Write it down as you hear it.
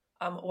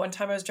One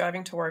time I was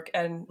driving to work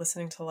and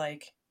listening to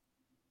like,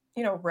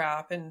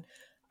 rap, and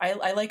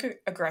I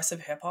like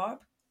aggressive hip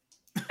hop,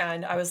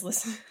 and I was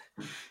listening.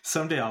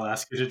 Someday I'll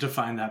ask you to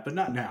define that, but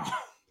not now.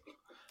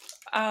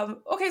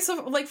 Okay,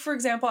 so like for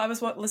example, I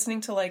was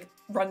listening to like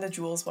Run the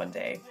Jewels one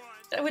day,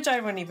 which I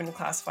wouldn't even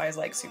classify as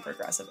like super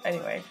aggressive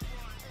anyway,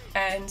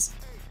 and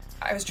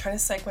I was trying to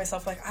psych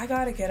myself like, I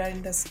gotta get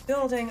in this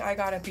building, I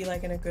gotta be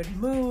like in a good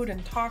mood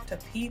and talk to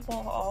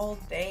people all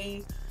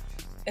day.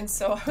 And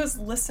so I was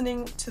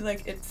listening to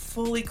like it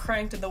fully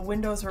cranked and the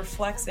windows were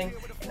flexing,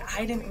 and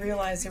I didn't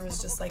realize there was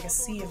just like a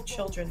sea of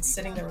children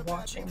sitting there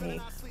watching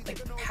me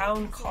like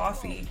pound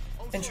coffee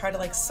and try to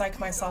like psych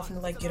myself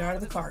into like, get out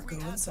of the car, go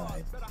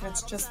inside. And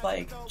it's just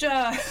like,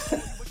 I'm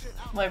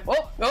like,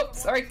 whoa,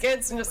 sorry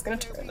kids, I'm just gonna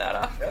turn that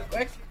off real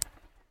quick.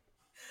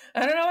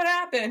 I don't know what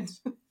happened.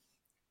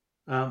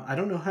 I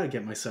don't know how to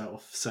get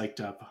myself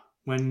psyched up.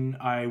 When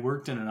I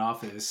worked in an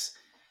office,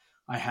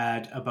 I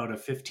had about a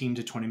 15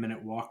 to 20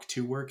 minute walk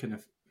to work and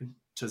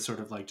to sort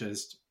of like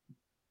just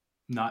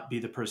not be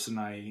the person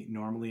I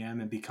normally am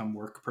and become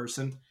work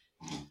person.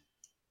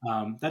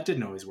 That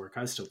didn't always work.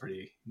 I was still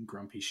pretty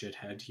grumpy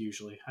shithead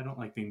usually. I don't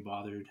like being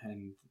bothered,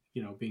 and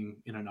being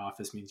in an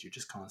office means you're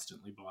just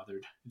constantly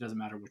bothered. It doesn't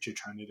matter what you're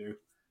trying to do.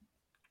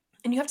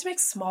 And you have to make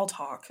small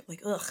talk.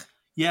 Like, ugh.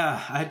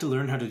 Yeah, I had to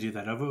learn how to do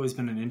that. I've always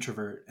been an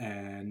introvert,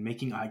 and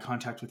making eye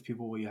contact with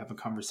people while you have a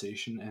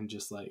conversation and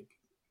just like,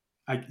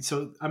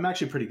 so I'm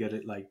actually pretty good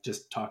at like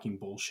just talking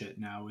bullshit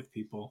now with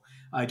people.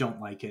 I don't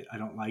like it. I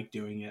don't like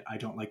doing it. I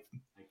don't like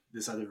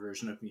this other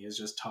version of me is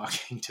just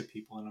talking to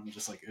people, and I'm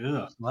just like,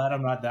 ugh, glad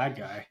I'm not that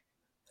guy.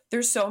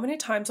 There's so many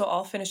times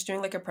I'll finish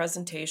doing like a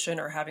presentation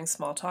or having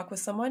small talk with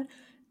someone,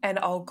 and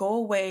I'll go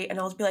away and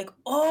I'll be like,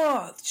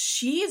 oh,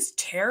 she's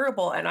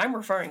terrible. And I'm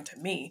referring to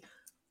me.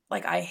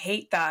 Like, I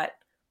hate that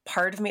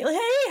part of me. Like,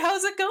 hey,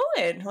 how's it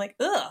going? Like,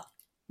 ugh.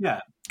 Yeah.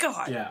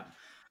 God. Yeah.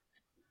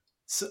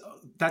 So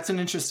that's an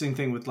interesting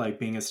thing with like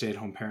being a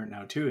stay-at-home parent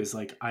now too, is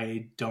like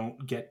I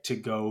don't get to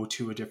go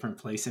to a different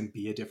place and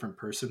be a different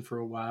person for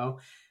a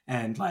while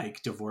and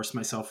like divorce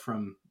myself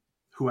from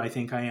who I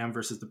think I am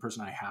versus the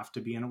person I have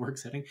to be in a work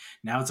setting.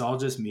 Now it's all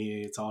just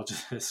me. It's all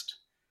just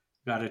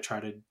got to try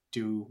to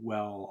do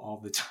well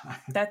all the time.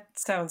 That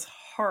sounds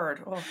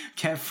hard. Oh.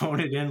 Can't phone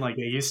it in like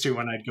I used to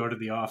when I'd go to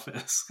the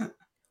office.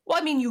 Well,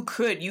 I mean, you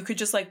could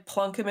just like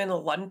plunk him in a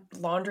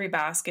laundry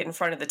basket in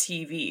front of the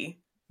TV.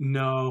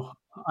 No,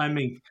 I'm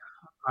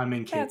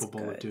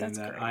incapable of doing That's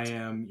that. great. I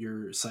am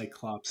your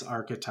Cyclops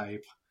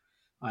archetype.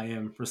 I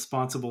am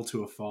responsible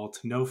to a fault.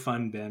 No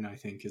fun, Ben, I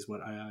think, is what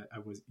I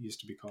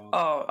used to be called.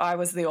 Oh, I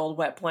was the old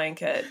wet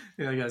blanket.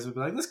 Yeah, you guys would be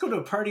like, let's go to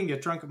a party and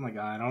get drunk. I'm like,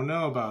 I don't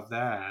know about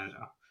that.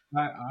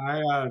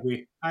 I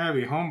gotta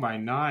be home by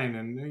 9,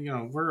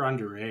 and we're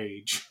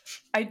underage.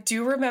 I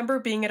do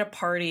remember being at a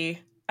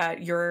party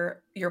at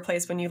your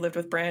place when you lived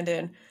with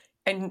Brandon,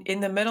 and in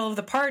the middle of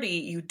the party,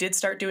 you did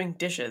start doing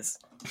dishes.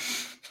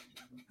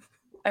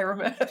 I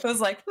remember. I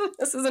was like,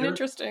 this isn't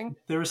interesting.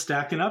 They were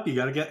stacking up. You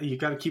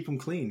gotta keep them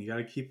clean. You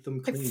gotta keep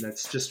them clean.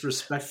 That's just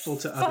respectful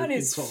to other people. Fun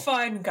is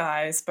fun,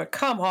 guys, but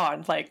come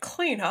on, like,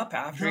 clean up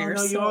after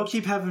yourself. No, you all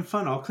keep having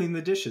fun. I'll clean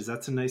the dishes.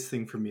 That's a nice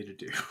thing for me to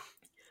do.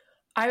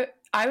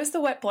 I was the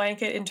wet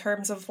blanket in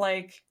terms of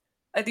like,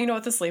 at the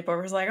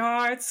sleepover was like,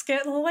 oh, it's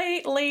getting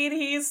late,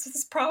 ladies.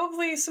 It's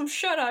probably some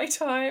shut-eye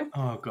time.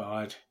 Oh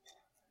God,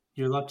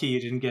 you're lucky you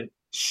didn't get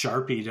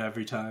Sharpied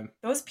every time.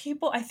 Those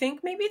people, I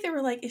think maybe they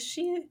were like, is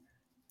she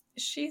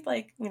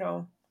like,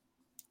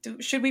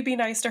 should we be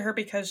nice to her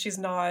because she's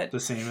not the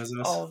same as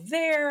us? All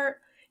there.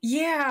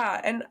 Yeah.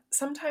 And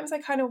sometimes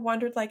I kind of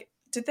wondered, like,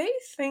 did they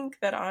think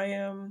that I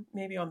am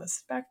maybe on the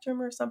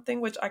spectrum or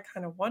something? Which I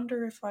kind of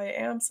wonder if I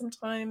am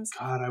sometimes.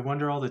 God, I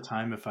wonder all the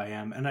time if I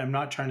am. And I'm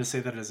not trying to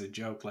say that as a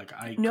joke. Like,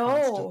 I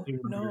constantly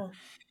wonder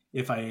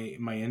if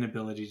my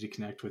inability to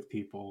connect with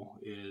people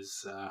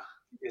is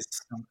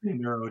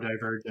something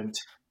neurodivergent.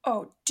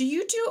 Oh,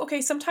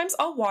 okay, sometimes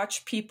I'll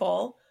watch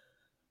people.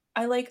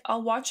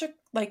 I'll watch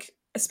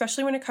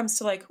especially when it comes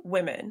to like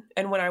women,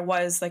 and when I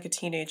was like a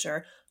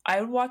teenager, I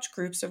would watch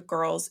groups of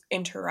girls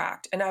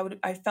interact, and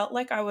I felt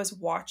like I was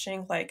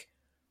watching like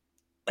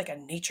a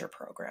nature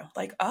program.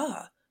 Like,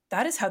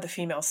 that is how the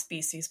female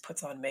species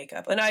puts on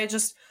makeup. And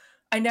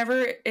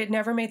it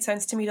never made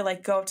sense to me to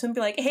like go up to them and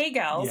be like, hey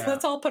gals,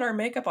 let's all put our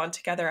makeup on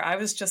together. I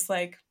was just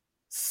like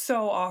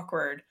so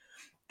awkward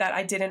that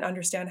I didn't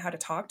understand how to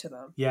talk to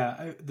them.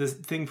 Yeah, the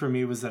thing for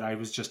me was that I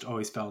was just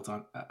always felt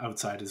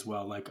outside as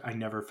well. Like, I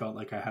never felt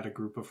like I had a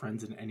group of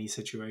friends in any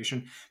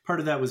situation. Part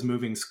of that was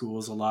moving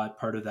schools a lot.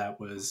 Part of that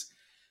was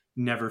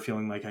never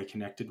feeling like I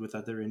connected with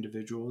other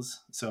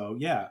individuals. So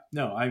yeah,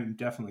 no, I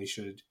definitely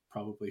should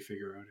probably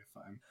figure out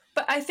if I'm...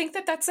 But I think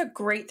that that's a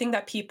great thing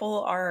that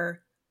people are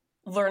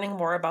learning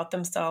more about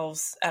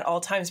themselves at all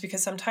times,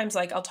 because sometimes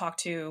like I'll talk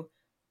to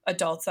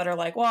adults that are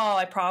like, well,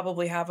 I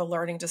probably have a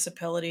learning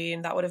disability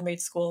and that would have made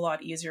school a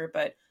lot easier,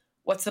 but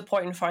what's the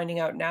point in finding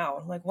out now?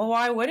 I'm like, well,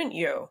 why wouldn't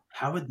you?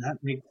 How would that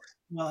make...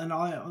 Well, and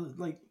I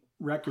like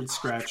record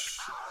scratch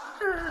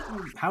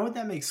How would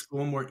that make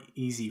school more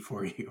easy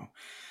for you?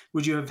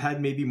 Would you have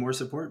had maybe more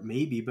support?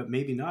 Maybe, but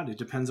maybe not. It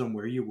depends on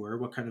where you were,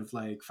 what kind of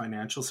like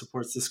financial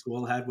supports the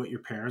school had, what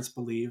your parents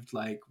believed.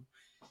 Like,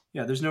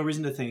 yeah, there's no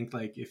reason to think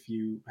like if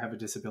you have a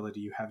disability,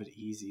 you have it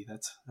easy.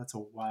 That's a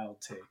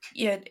wild take.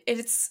 Yeah,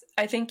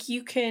 I think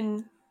you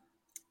can,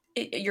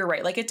 you're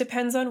right. Like, it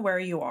depends on where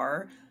you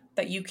are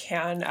that you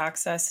can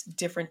access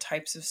different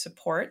types of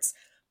supports.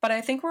 But I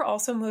think we're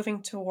also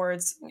moving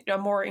towards a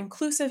more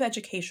inclusive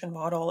education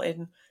model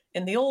in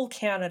the old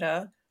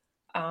Canada,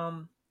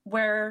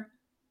 where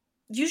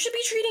you should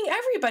be treating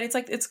everybody. It's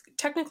like, it's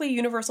technically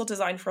universal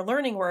design for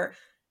learning, where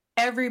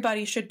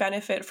everybody should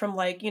benefit from,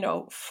 like,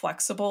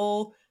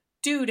 flexible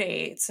due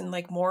dates and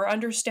like more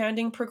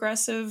understanding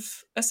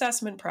progressive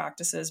assessment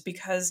practices.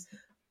 Because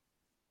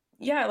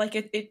yeah, like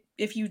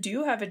if you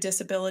do have a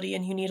disability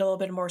and you need a little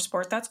bit more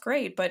support, that's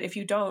great. But if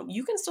you don't,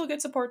 you can still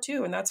get support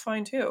too, and that's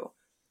fine too.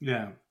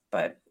 Yeah.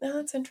 But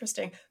that's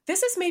interesting.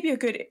 This is maybe a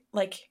good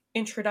like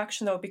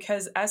introduction though,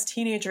 because as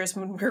teenagers,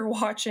 when we're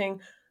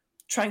watching,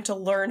 trying to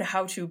learn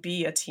how to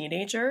be a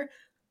teenager,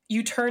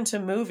 you turn to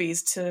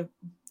movies to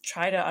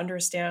try to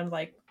understand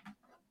like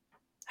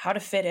how to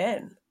fit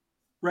in.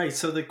 Right.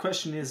 So the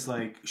question is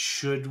like,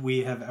 should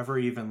we have ever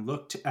even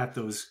looked at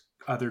those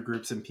other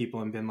groups and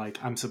people and been like,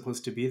 I'm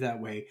supposed to be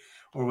that way?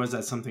 Or was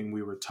that something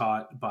we were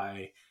taught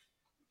by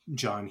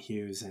John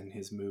Hughes and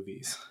his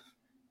movies?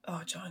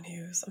 Oh, John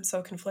Hughes. I'm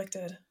so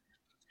conflicted.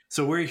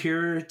 So we're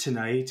here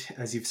tonight,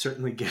 as you've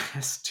certainly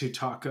guessed, to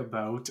talk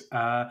about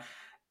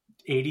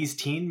 80s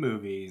teen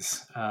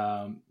movies.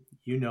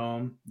 You know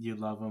them, you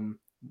love them.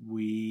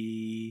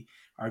 We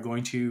are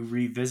going to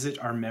revisit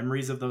our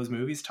memories of those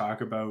movies,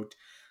 talk about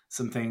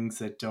some things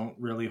that don't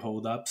really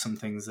hold up, some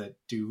things that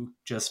do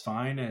just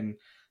fine, and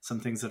some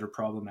things that are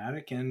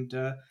problematic. And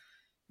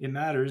it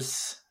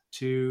matters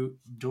to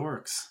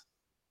dorks.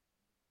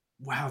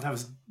 Wow, that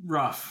was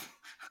rough.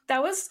 I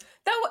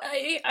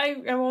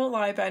won't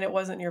lie, Ben, it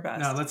wasn't your best.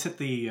 Now let's hit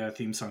the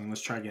theme song.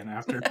 Let's try again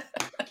after.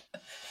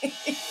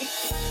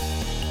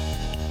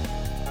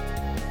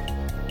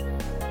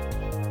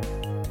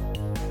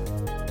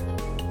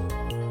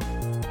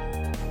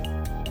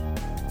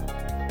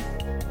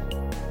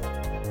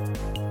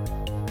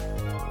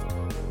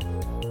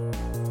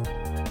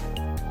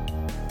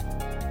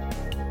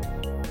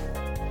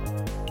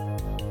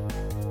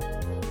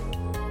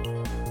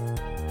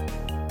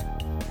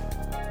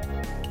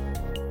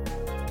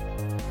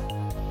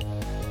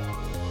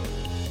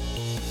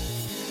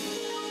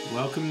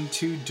 Welcome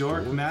to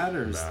Dork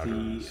Matters,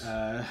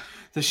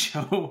 the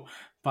show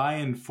by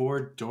and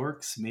for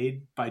dorks,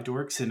 made by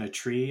dorks in a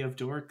tree of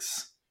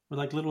dorks. We're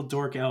like little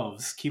dork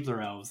elves,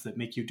 Keebler elves that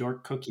make you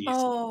dork cookies.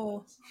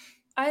 Oh,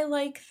 I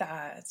like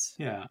that.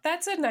 Yeah.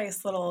 That's a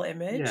nice little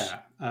image.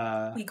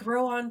 Yeah. We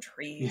grow on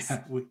trees.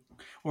 Yeah.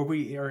 Or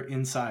we are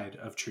inside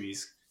of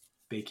trees,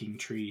 baking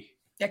tree.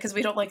 Yeah, because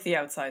we don't like the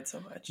outside so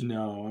much.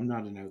 No, I'm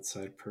not an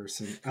outside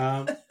person.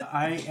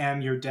 I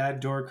am your dad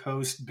dork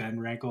host, Ben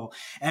Rankle.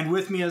 And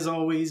with me, as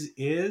always,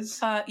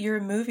 is... You're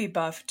a movie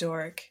buff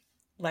dork,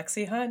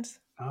 Lexi Hunt.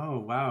 Oh,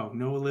 wow.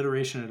 No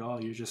alliteration at all.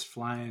 You're just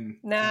flying.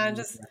 Nah, I'm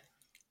just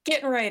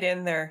getting right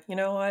in there. You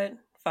know what?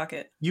 Fuck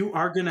it. You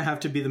are going to have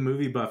to be the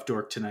movie buff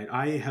dork tonight.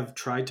 I have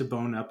tried to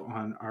bone up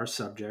on our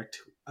subject.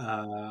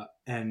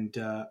 And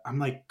I'm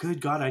like,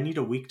 good God, I need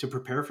a week to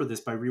prepare for this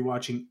by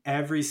rewatching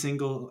every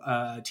single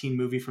teen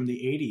movie from the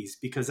 80s,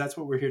 because that's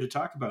what we're here to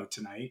talk about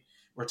tonight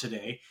or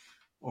today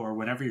or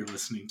whenever you're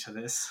listening to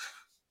this.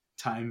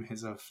 Time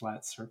is a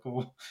flat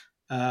circle.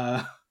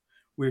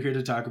 We're here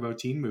to talk about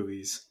teen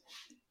movies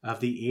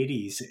of the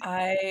 80s.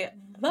 I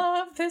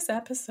love this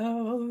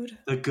episode.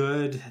 The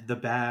good, the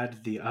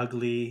bad, the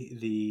ugly,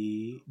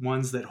 the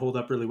ones that hold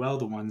up really well,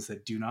 the ones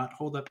that do not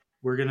hold up.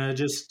 We're going to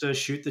just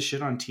shoot the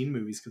shit on teen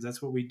movies because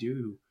that's what we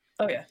do.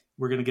 Oh, yeah.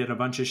 We're going to get a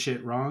bunch of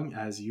shit wrong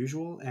as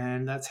usual,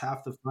 and that's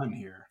half the fun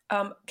here.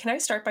 Can I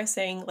start by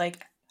saying,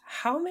 like,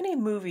 how many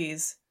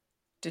movies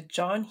did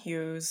John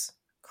Hughes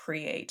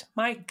create?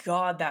 My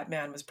God, that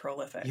man was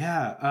prolific.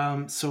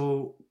 Yeah,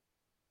 so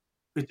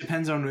it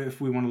depends on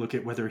if we want to look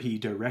at whether he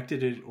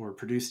directed it or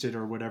produced it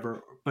or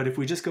whatever. But if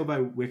we just go by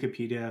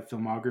Wikipedia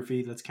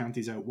filmography, let's count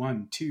these out.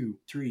 1, 2,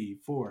 3,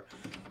 4...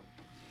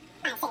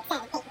 5, 6,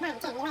 7, 8, 9,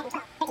 10, 11,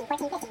 12,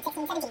 13, 14, 15,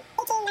 16, 17,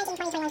 18, 19,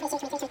 20, 21, 22,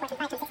 23, 24,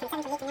 25, 26,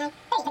 27, 28, 29,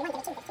 30,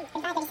 31, 32,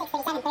 33,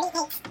 35,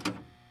 36,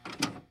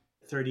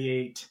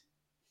 37,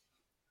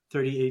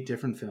 38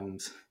 different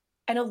films.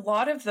 And a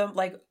lot of them,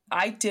 like,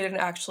 I didn't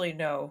actually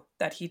know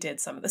that he did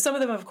some of them. Some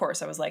of them, of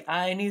course, I was like,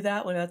 I knew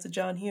that one, that's a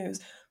John Hughes.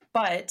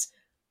 But,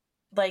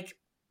 like,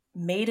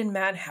 Made in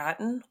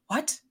Manhattan,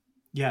 what?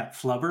 Yeah,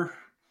 Flubber.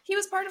 He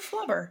was part of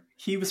Flubber.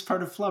 He was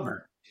part of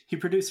Flubber. He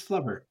produced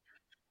Flubber.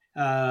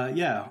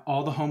 Yeah,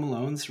 all the Home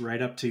Alones,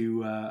 right up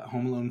to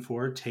Home Alone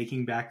 4,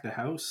 Taking Back the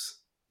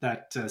House,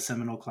 that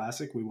seminal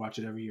classic. We watch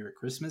it every year at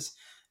Christmas.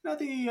 Not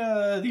the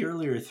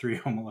earlier 3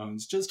 Home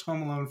Alones, just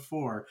Home Alone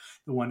 4,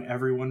 the one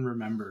everyone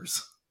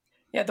remembers.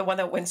 Yeah, the one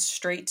that went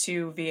straight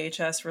to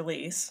VHS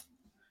release.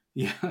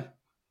 Yeah.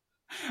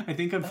 I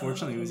think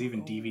unfortunately it was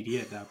even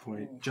DVD at that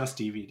point, just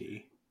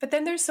DVD. But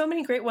then there's so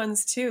many great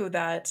ones too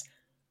that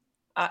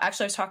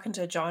actually I was talking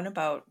to John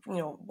about,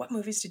 what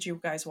movies did you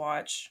guys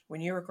watch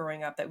when you were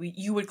growing up that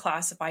you would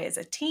classify as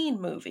a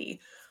teen movie?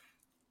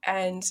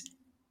 And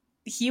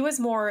he was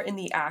more in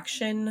the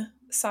action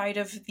side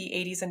of the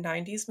 80s and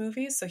 90s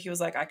movies. So he was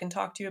like, I can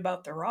talk to you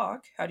about The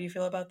Rock. How do you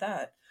feel about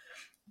that?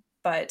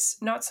 But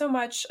not so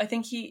much. I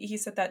think he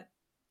said that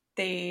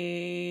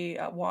they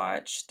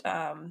watched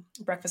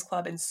Breakfast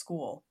Club in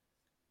school,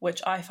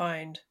 which I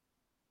find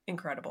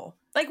incredible.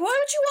 Like, why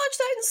would you watch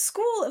that in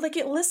school? Like,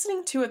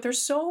 listening to it,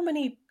 there's so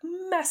many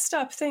messed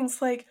up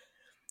things. Like,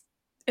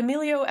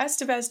 Emilio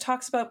Estevez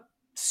talks about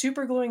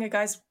super gluing a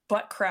guy's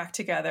butt crack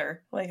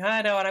together. Like,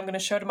 I know what I'm going to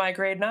show to my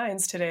grade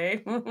 9s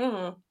today.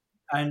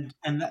 And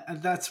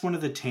that's one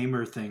of the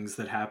tamer things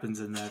that happens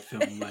in that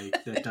film,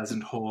 like that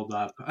doesn't hold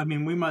up. I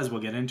mean, we might as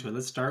well get into it.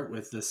 Let's start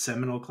with the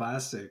seminal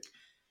classic,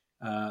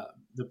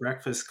 The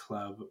Breakfast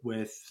Club,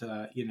 with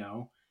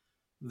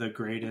the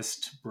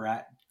greatest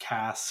brat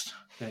cast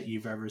that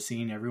you've ever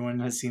seen. Everyone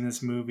has seen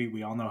this movie.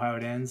 We all know how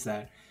it ends.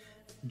 That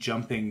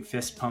jumping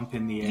fist pump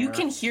in the air. You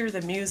can hear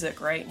the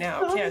music right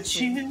now, can't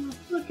you?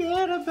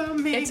 Forget about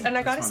me. And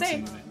I gotta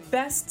say,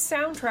 best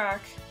soundtrack.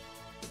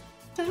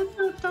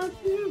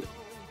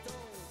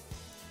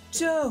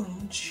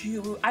 Don't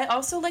you? I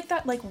also like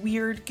that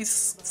weird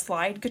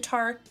slide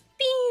guitar.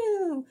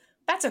 Pew!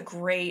 That's a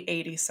great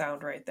 80s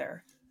sound right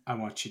there. I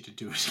want you to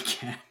do it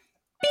again.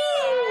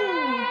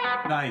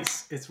 Pew!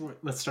 Nice.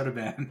 Let's start a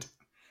band.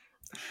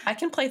 I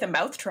can play the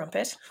mouth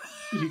trumpet.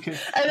 You can.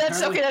 And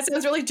that's okay. That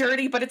sounds really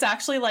dirty, but it's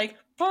actually like.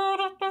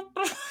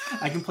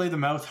 I can play the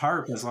mouth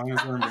harp as long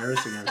as we're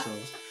embarrassing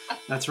ourselves.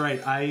 That's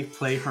right. I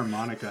play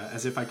harmonica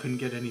as if I couldn't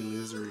get any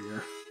loser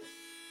here.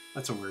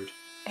 That's a word.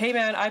 Hey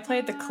man, I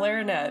played the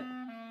clarinet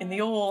in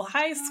the old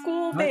high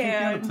school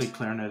band. I think I played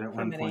clarinet at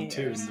one point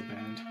too in the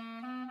band.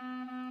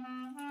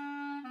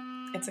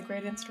 It's a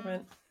great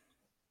instrument.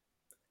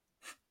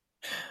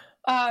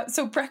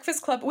 So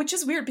Breakfast Club, which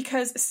is weird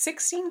because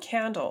 16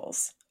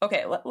 Candles.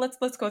 Okay,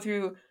 let's go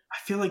through. I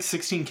feel like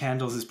 16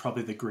 Candles is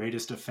probably the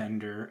greatest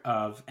offender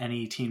of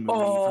any teen movie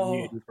from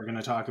the 80s we're going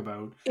to talk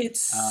about.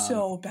 It's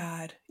so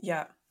bad.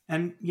 Yeah.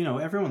 And,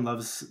 everyone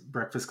loves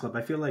Breakfast Club.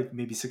 I feel like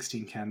maybe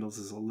 16 Candles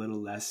is a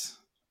little less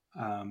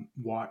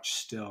watched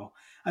still.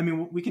 I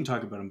mean, we can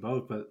talk about them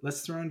both, but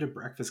let's throw into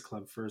Breakfast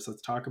Club first.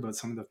 Let's talk about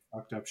some of the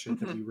fucked up shit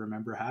that we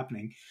remember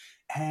happening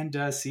and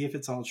see if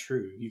it's all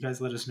true. You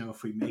guys let us know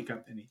if we make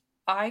up any.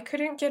 I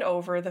couldn't get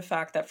over the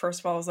fact that, first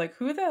of all, I was like,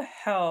 who the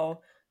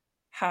hell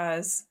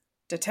has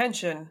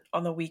detention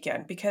on the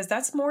weekend? Because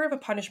that's more of a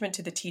punishment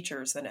to the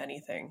teachers than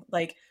anything.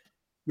 Like,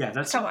 yeah,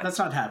 that's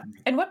not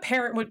happening. And what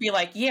parent would be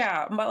like,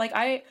 yeah, but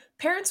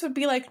parents would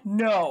be like,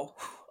 no,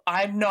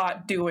 I'm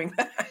not doing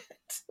that.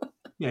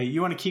 Yeah,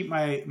 you want to keep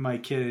my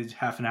kid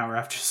half an hour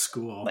after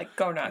school. Like,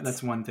 go nuts.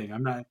 That's one thing.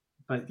 I'm not,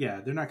 but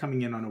yeah, they're not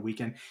coming in on a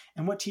weekend.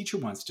 And what teacher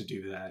wants to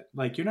do that?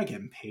 Like, you're not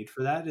getting paid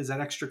for that. Is that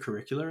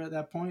extracurricular at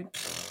that point?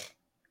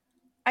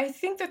 I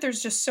think that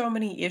there's just so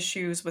many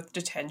issues with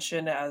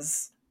detention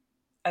as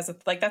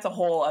that's a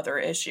whole other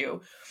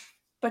issue.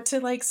 But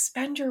to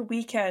spend your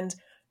weekend,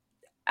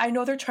 I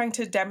know they're trying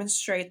to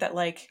demonstrate that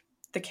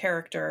the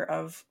character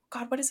of,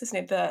 God, what is his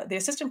name? The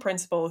assistant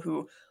principal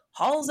who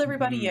hauls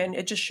everybody in.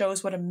 It just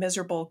shows what a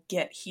miserable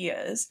git he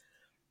is.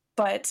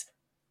 But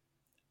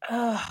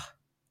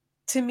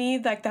to me,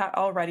 that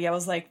already, I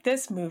was like,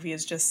 this movie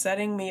is just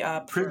setting me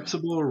up.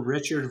 Principal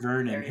Richard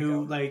Vernon,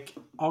 who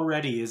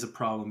already is a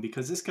problem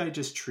because this guy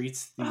just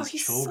treats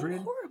these children.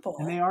 So horrible.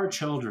 And they are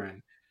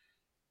children.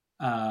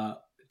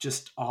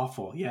 Just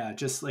awful. Yeah,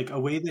 just a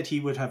way that he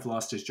would have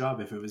lost his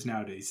job if it was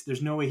nowadays.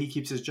 There's no way he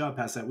keeps his job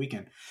past that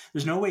weekend.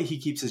 There's no way he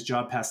keeps his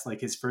job past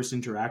his first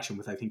interaction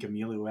with, I think,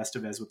 Emilio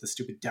Estevez with the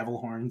stupid devil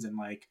horns and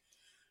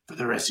for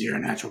the rest of your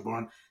natural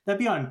born. That'd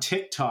be on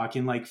TikTok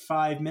in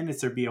 5 minutes.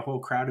 There'd be a whole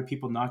crowd of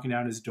people knocking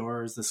down his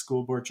doors. The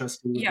school board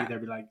trustee would be there,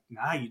 be like,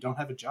 nah, you don't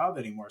have a job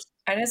anymore.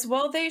 And as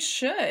well they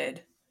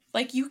should.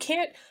 You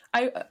can't.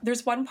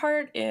 There's one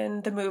part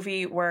in the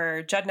movie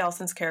where Judd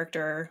Nelson's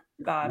character,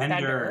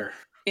 Bender,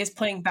 is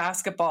playing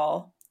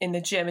basketball in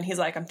the gym, and he's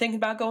like, I'm thinking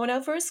about going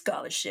out for a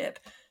scholarship.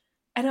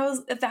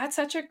 And that's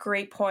such a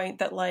great point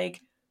that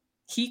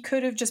he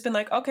could have just been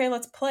like, okay,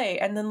 let's play.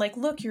 And then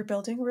look, you're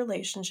building a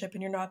relationship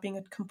and you're not being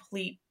a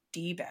complete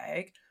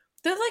D-bag.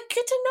 They're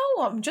get to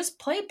know him. Just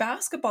play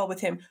basketball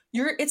with him.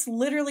 It's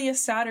literally a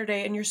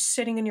Saturday and you're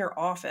sitting in your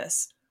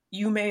office.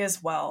 You may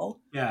as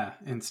well. Yeah.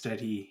 Instead,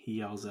 he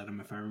yells at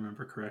him, if I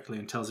remember correctly,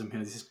 and tells him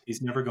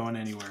he's never going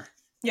anywhere.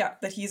 Yeah,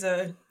 that he's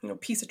a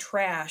piece of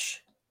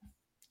trash.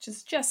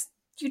 Just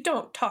you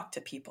don't talk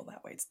to people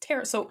that way. It's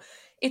terrible. So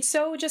it's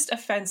so just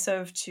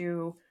offensive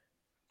to.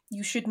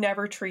 You should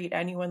never treat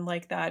anyone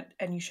like that,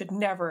 and you should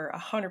never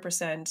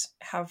 100%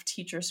 have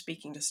teachers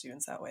speaking to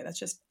students that way. That's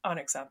just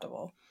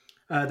unacceptable.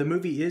 The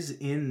movie is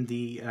in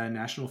the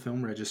National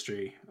Film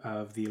Registry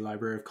of the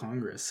Library of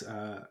Congress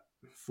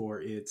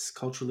for its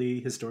culturally,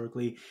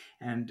 historically,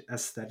 and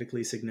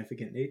aesthetically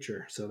significant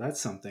nature. So that's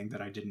something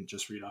that I didn't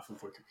just read off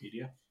of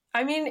Wikipedia.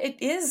 I mean,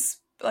 it is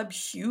a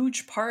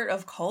huge part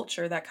of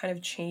culture that kind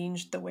of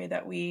changed the way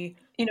that we,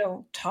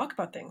 talk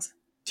about things.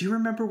 Do you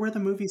remember where the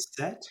movie's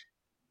set?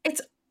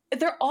 It's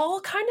they're all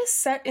kind of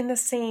set in the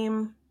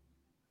same,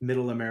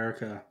 Middle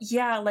America.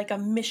 yeah, like a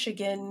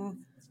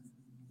Michigan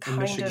In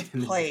kind of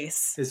Michigan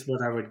place. is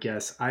what I would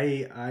guess.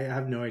 I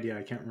have no idea.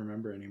 I can't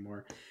remember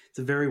anymore. It's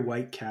a very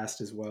white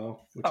cast as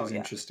well, which Oh is yeah.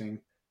 interesting.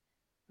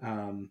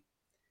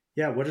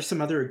 Yeah, what are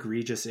some other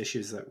egregious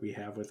issues that we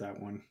have with that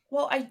one?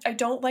 Well, I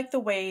don't like the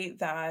way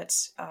that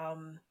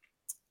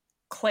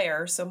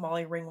Claire, so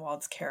Molly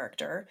Ringwald's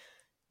character,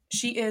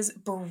 she is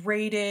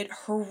berated,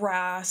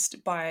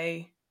 harassed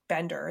by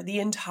Bender. The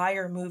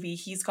entire movie,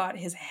 he's got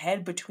his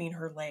head between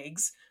her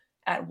legs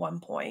at one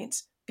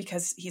point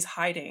because he's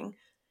hiding.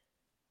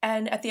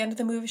 And at the end of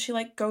the movie, she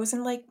like goes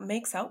and like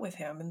makes out with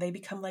him, and they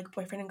become like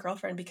boyfriend and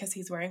girlfriend because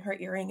he's wearing her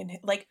earring. And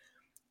like,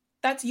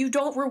 that's, you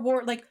don't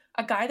reward like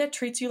a guy that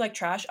treats you like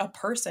trash, a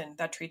person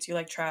that treats you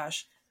like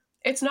trash.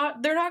 They're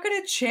not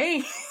going to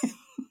change.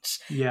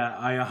 Yeah,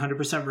 I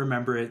 100%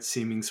 remember it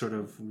seeming sort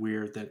of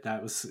weird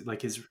that was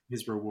like his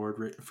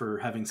reward for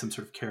having some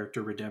sort of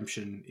character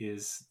redemption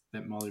is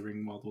that Molly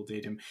Ringwald will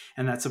date him,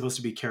 and that's supposed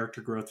to be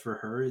character growth for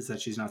her, is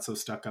that she's not so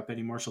stuck up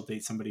anymore. She'll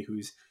date somebody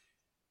who's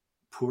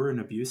poor and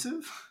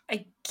abusive.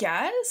 I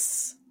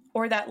guess.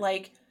 Or that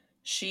like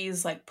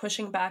she's like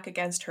pushing back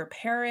against her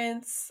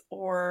parents,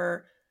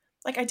 or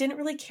like I didn't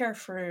really care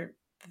for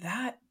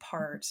that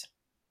part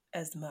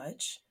as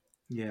much.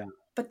 Yeah.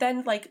 But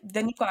then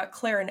you've got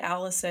Claire and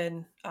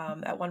Allison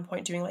at one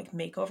point doing like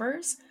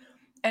makeovers,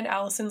 and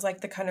Allison's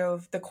like the kind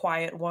of the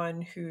quiet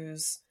one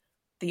who's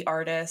the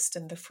artist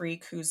and the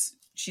freak who's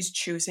she's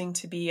choosing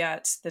to be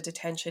at the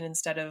detention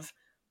instead of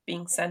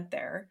being sent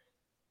there.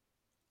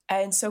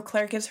 And so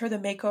Claire gives her the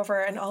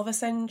makeover, and all of a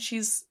sudden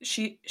she's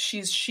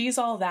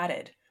all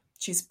thatted.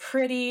 She's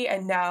pretty,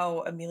 and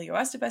now Emilio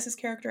Estevez's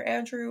character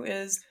Andrew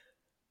is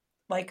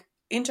like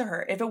into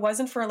her. If it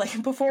wasn't for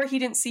like before he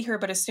didn't see her,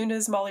 but as soon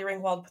as Molly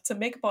Ringwald put some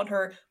makeup on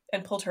her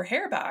and pulled her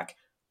hair back,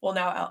 well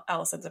now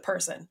Allison's a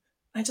person.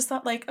 I just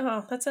thought like,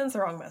 oh, that sends the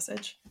wrong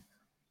message.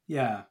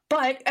 Yeah.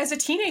 But as a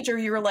teenager,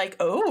 you were like,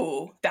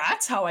 oh,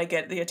 that's how I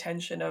get the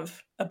attention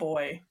of a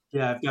boy.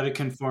 Yeah, I've got to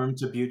conform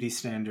to beauty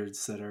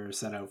standards that are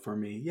set out for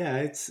me. Yeah,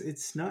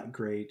 it's not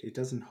great. It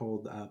doesn't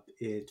hold up.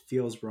 It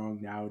feels wrong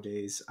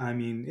nowadays. I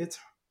mean,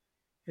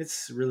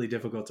 it's really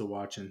difficult to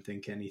watch and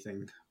think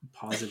anything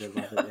positive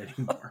of it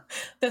anymore.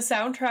 The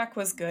soundtrack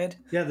was good.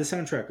 Yeah, the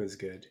soundtrack was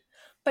good.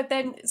 But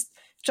then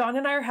John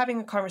and I are having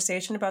a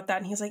conversation about that,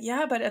 and he's like,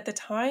 yeah, but at the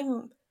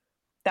time,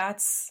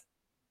 that's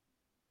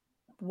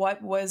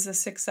what was a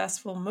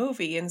successful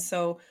movie. And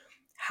so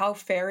how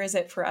fair is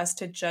it for us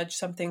to judge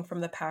something from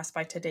the past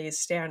by today's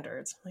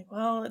standards? I'm like,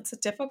 well, it's a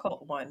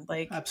difficult one.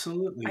 Like,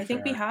 Absolutely I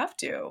think we have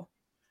to.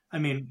 I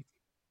mean,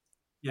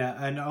 yeah,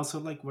 and also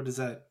like, what does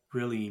that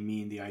really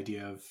mean? The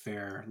idea of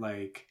fair,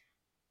 like,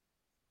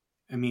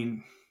 I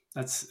mean,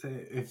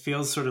 it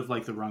feels sort of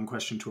like the wrong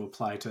question to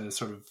apply to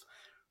sort of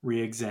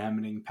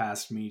re-examining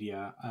past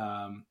media.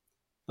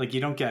 Like,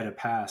 you don't get a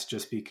pass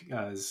just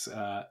because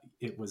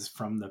it was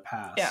from the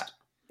past. Yeah,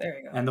 there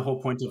you go. And the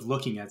whole point of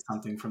looking at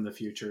something from the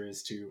future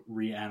is to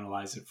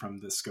reanalyze it from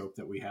the scope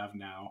that we have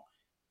now.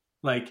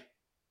 Like,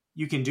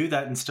 you can do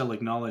that and still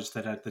acknowledge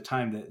that at the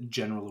time that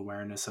general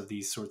awareness of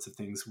these sorts of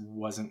things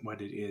wasn't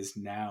what it is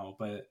now,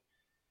 but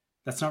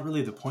that's not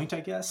really the point, I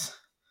guess,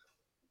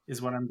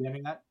 is what I'm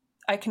getting at.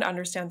 I can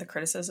understand the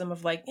criticism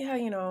of like, yeah,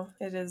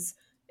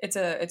 it's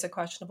a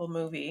questionable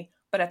movie,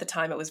 but at the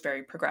time it was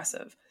very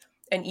progressive.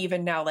 And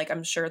even now, like,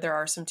 I'm sure there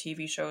are some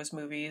TV shows,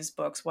 movies,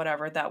 books,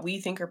 whatever, that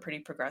we think are pretty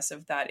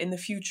progressive that in the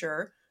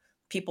future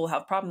people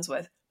have problems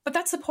with. But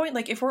that's the point.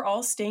 Like, if we're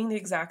all staying the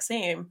exact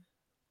same,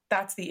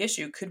 that's the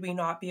issue. Could we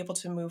not be able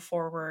to move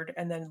forward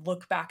and then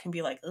look back and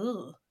be like,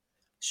 ugh,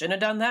 shouldn't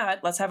have done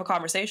that. Let's have a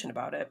conversation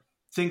about it.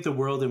 I think the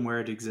world and where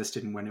it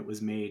existed and when it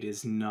was made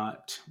is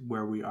not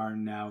where we are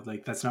now.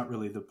 Like, that's not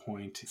really the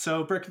point.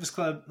 So Breakfast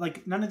Club,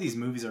 like, none of these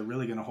movies are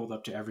really going to hold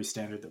up to every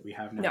standard that we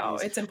have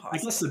nowadays. No, it's impossible.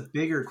 I guess the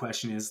bigger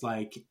question is,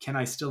 like, can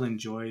I still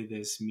enjoy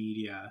this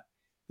media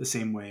the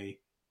same way?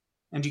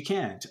 And you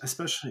can't,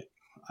 especially,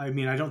 I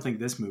mean, I don't think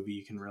this movie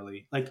you can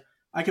really, like,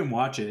 I can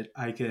watch it.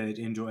 I could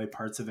enjoy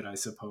parts of it, I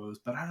suppose.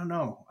 But I don't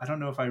know. I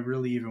don't know if I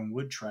really even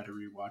would try to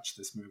rewatch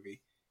this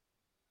movie.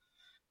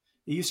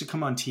 It used to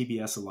come on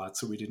TBS a lot,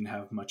 so we didn't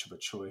have much of a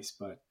choice,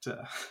 but...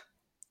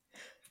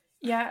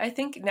 Yeah, I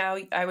think now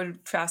I would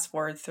fast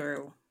forward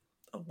through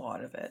a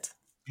lot of it.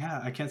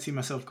 Yeah, I can't see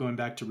myself going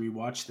back to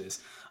rewatch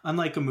this.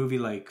 Unlike a movie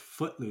like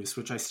Footloose,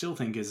 which I still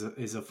think is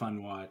a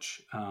fun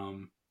watch.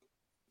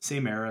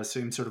 Same era,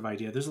 same sort of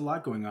idea. There's a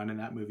lot going on in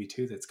that movie,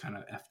 too, that's kind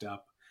of effed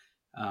up.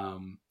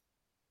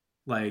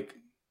 Like,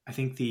 I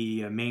think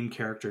the main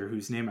character,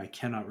 whose name I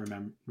cannot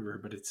remember,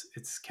 but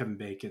it's Kevin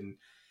Bacon.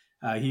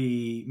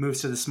 He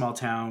moves to the small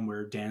town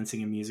where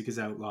dancing and music is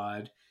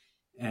outlawed.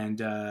 And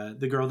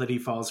the girl that he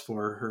falls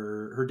for,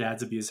 her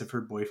dad's abusive,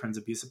 her boyfriend's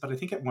abusive. But I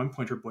think at one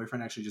point her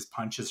boyfriend actually just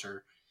punches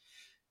her.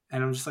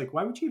 And I'm just like,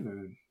 why would you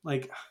even?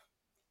 Like,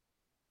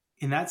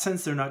 in that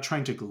sense, they're not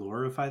trying to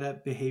glorify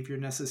that behavior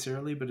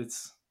necessarily, but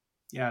it's,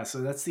 yeah,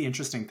 so that's the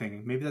interesting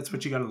thing. Maybe that's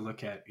what you got to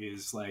look at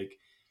is like,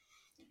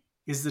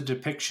 is the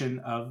depiction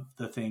of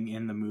the thing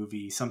in the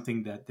movie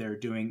something that they're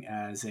doing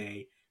as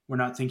a, we're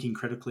not thinking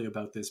critically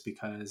about this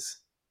because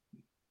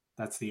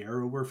that's the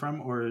era we're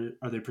from, or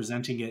are they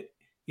presenting it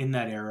in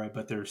that era,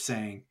 but they're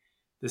saying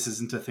this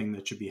isn't a thing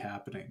that should be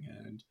happening?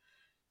 And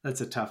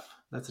that's a tough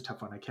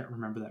one. I can't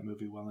remember that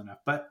movie well enough,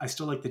 but I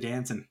still like the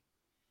dancing.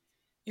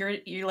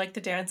 You like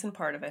the dancing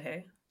part of it,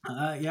 hey?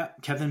 Yeah,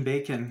 Kevin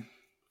Bacon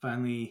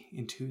finally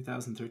in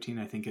 2013,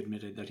 I think,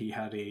 admitted that he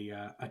had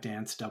a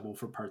dance double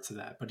for parts of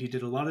that, but he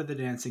did a lot of the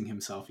dancing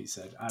himself. He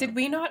said, "Did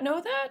we not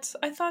know that?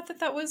 I thought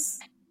that was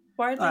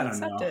widely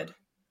accepted."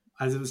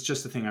 It was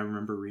just a thing I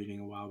remember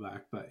reading a while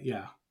back, but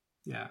yeah.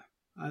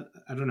 I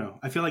don't know.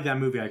 I feel like that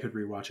movie I could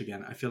rewatch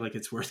again. I feel like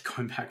it's worth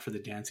going back for the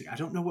dancing. I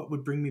don't know what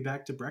would bring me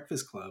back to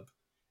Breakfast Club,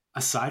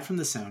 aside from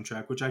the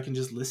soundtrack, which I can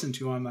just listen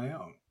to on my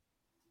own.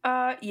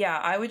 Yeah,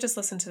 I would just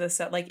listen to the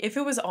set. Like, if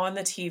it was on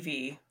the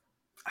TV.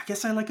 I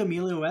guess I like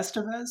Emilio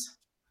Estevez.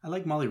 I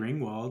like Molly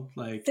Ringwald.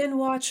 Like, then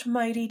watch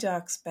Mighty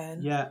Ducks,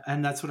 Ben. Yeah,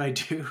 and that's what I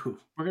do.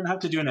 We're going to have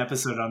to do an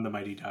episode on the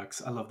Mighty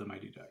Ducks. I love the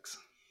Mighty Ducks.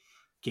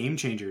 Game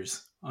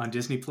Changers on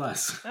Disney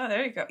Plus. Oh,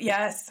 there you go.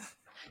 Yes.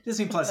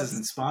 Disney Plus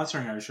isn't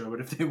sponsoring our show, but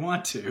if they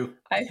want to.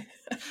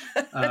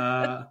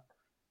 I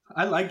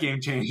like Game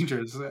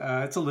Changers.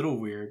 It's a little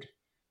weird.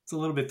 It's a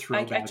little bit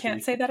throwback. I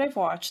can't say that I've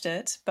watched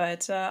it,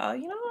 but I'll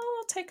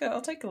take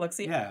a look.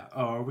 See. Yeah.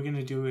 Oh, are we going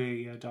to do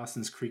a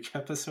Dawson's Creek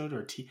episode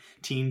or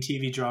teen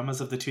TV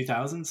dramas of the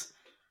 2000s?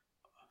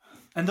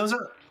 And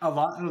a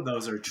lot of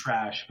those are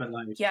trash, but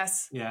like,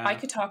 yes, yeah, I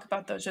could talk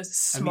about those. Just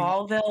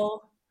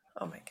Smallville.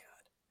 Oh my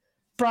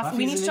god,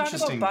 we need to talk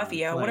about Buffy.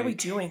 Yeah, what are we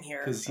doing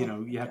here? Because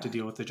you have to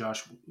deal with the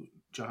Josh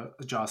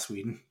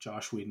Whedon.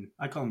 Josh Whedon.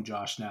 I call him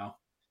Josh now.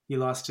 He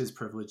lost his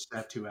privilege to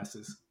have 2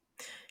 S's.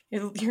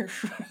 You're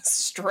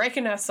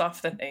striking us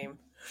off the name.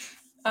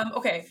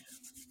 Okay,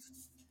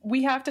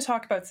 we have to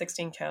talk about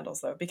 16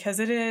 Candles though, because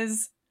it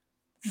is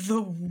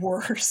the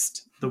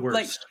worst. The worst.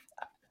 Like,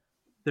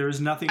 there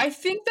is nothing. I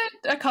think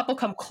that a couple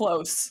come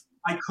close.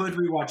 I could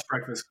rewatch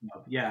Breakfast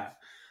Club. Yeah.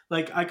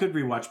 Like, I could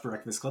rewatch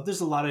Breakfast Club.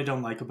 There's a lot I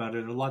don't like about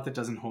it, a lot that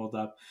doesn't hold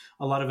up,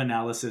 a lot of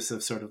analysis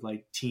of sort of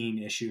like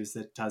teen issues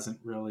that doesn't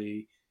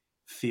really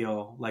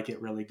feel like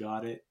it really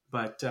got it.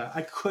 But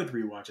I could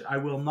rewatch it. I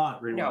will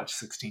not rewatch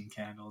 16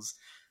 Candles.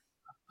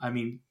 I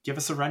mean, give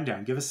us a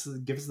rundown. Give us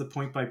the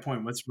point by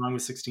point. What's wrong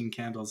with 16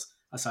 Candles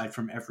aside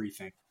from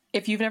everything?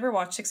 If you've never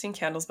watched 16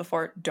 Candles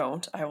before,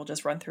 don't. I will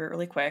just run through it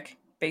really quick.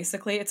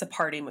 Basically, it's a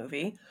party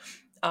movie.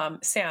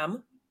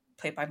 Sam,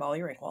 played by Molly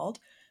Ringwald,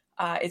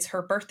 it's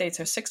her birthday. It's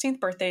her 16th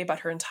birthday, but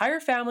her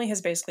entire family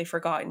has basically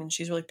forgotten, and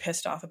she's really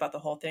pissed off about the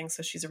whole thing.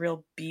 So she's a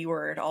real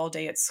B-word all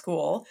day at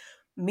school.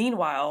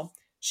 Meanwhile,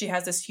 she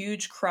has this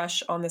huge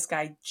crush on this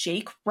guy,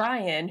 Jake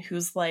Ryan,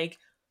 who's like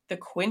the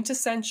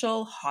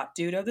quintessential hot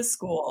dude of the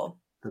school.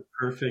 The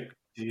perfect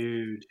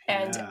dude.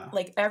 And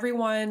like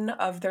everyone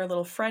of their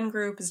little friend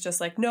group is just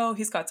like, no,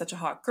 he's got such a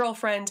hot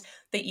girlfriend.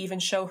 They even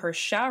show her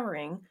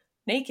showering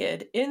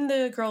naked in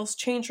the girls'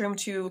 change room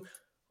to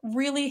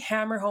really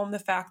hammer home the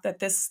fact that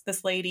this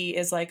lady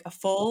is like a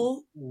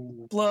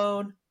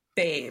full-blown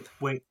babe.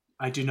 Wait,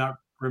 I do not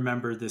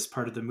remember this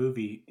part of the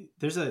movie.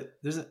 There's a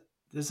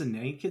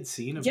naked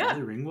scene of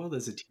Molly Ringwald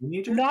as a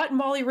teenager? Not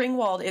Molly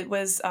Ringwald. It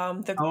was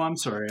I'm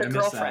sorry. The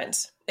girlfriend.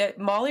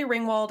 Molly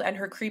Ringwald and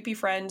her creepy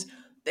friend.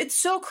 It's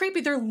so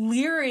creepy. They're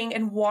leering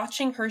and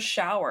watching her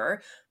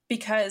shower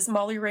because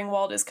Molly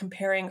Ringwald is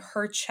comparing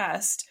her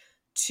chest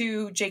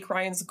to Jake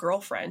Ryan's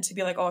girlfriend to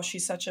be like, oh,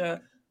 she's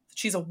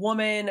a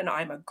woman and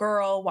I'm a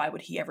girl. Why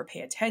would he ever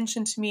pay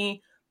attention to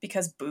me?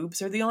 Because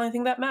boobs are the only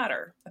thing that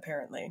matter,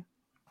 apparently.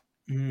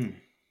 Mm.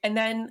 And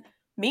then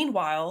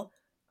meanwhile,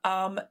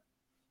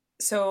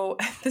 so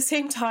at the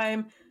same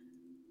time,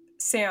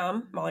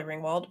 Sam, Molly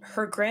Ringwald,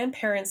 her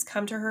grandparents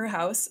come to her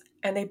house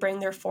and they bring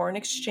their foreign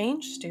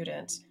exchange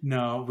student.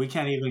 No, we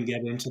can't even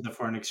get into the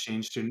foreign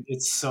exchange student.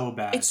 It's so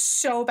bad. It's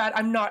so bad.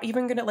 I'm not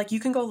even going to,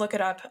 you can go look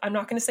it up. I'm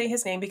not going to say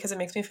his name because it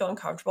makes me feel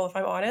uncomfortable if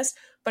I'm honest,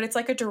 but it's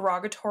like a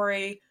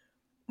derogatory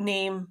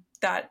name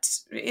that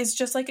is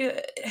just like,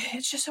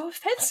 it's just so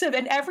offensive.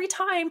 And every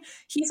time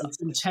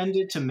it's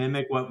intended to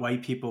mimic what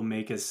white people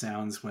make as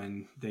sounds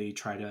when they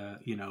try to,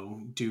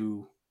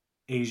 do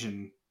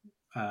Asian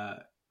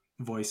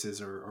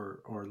voices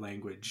or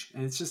language,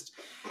 and it's just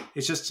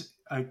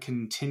a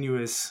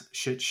continuous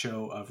shit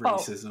show of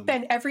racism.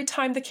 And every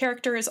time the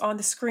character is on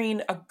the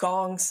screen, a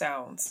gong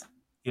sounds.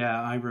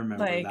 Yeah, I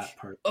remember that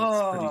part.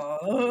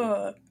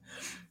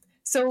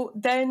 So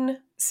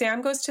then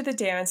Sam goes to the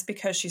dance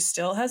because she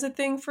still has a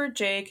thing for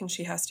Jake, and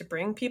she has to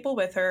bring people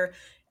with her.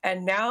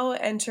 And now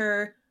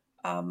enter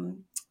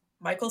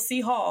Michael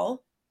C.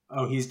 Hall.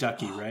 Oh, he's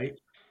Ducky, right?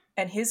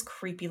 And his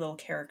creepy little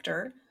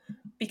character,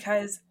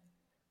 because.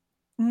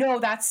 No,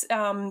 that's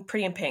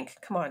Pretty in Pink.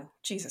 Come on.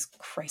 Jesus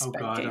Christ. Oh,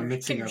 God, I'm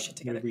mixing your up shit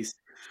together. movies.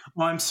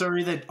 Well, I'm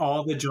sorry that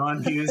all the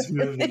John Hughes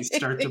movies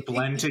start to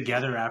blend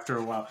together after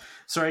a while.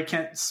 Sorry, I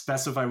can't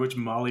specify which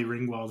Molly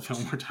Ringwald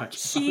film we're talking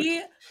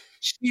about.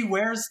 She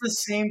wears the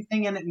same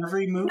thing in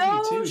every movie,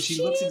 too.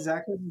 She looks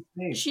exactly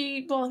the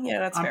same. Well, yeah,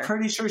 that's fair. I'm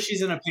pretty sure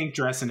she's in a pink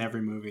dress in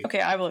every movie.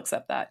 Okay, I will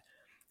accept that.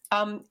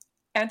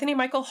 Anthony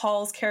Michael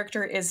Hall's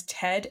character is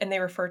Ted, and they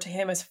refer to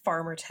him as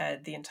Farmer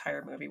Ted the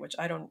entire movie, which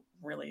I don't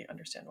really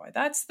understand why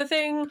that's the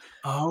thing.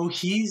 Oh,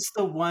 he's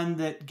the one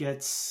that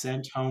gets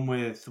sent home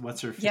with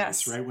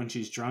what's-her-face, right? When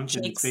she's drunk. Jakes.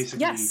 And it's basically...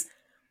 Yes.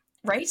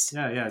 Right?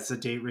 Yeah, it's a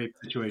date rape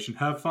situation.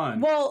 Have fun.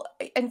 Well,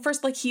 and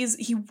first, like,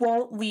 he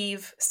won't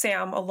leave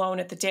Sam alone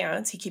at the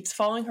dance. He keeps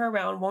following her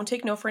around, won't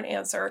take no for an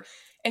answer.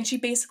 And she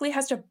basically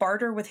has to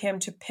barter with him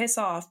to piss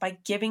off by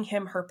giving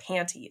him her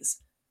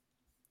panties.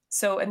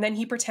 So, and then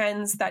he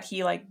pretends that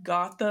he, like,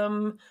 got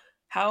them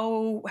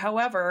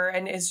however,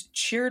 and is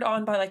cheered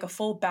on by, like, a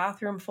full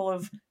bathroom full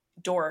of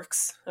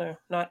dorks.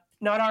 Not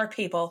our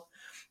people.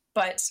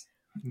 But...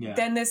 Yeah.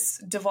 Then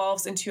this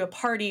devolves into a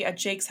party at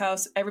Jake's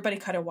house. Everybody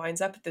kind of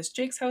winds up at this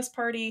Jake's house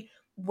party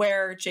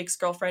where Jake's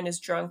girlfriend is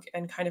drunk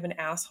and kind of an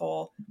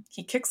asshole.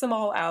 He kicks them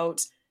all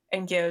out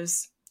and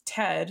gives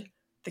Ted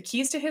the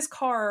keys to his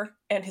car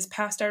and his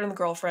passed out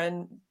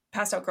girlfriend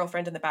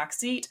in the back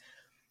seat.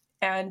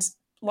 And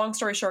long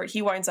story short,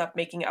 he winds up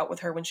making out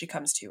with her when she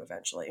comes to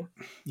eventually.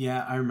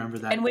 Yeah, I remember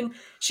that. And when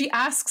she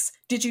asks,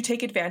 "Did you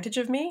take advantage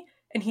of me?"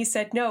 And he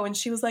said no, and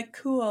she was like,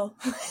 "Cool."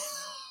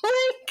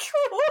 Like,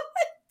 what?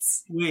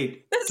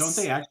 Wait, don't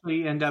they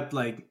actually end up,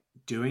 like,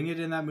 doing it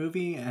in that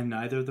movie and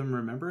neither of them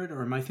remember it?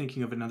 Or am I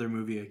thinking of another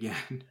movie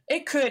again?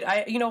 It could.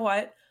 You know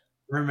what?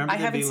 I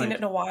haven't seen it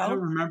in a while. I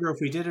don't remember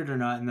if we did it or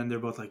not. And then they're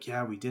both like,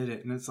 yeah, we did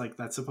it. And it's like,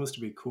 that's supposed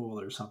to be cool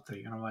or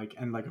something. And I'm like,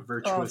 and like a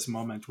virtuous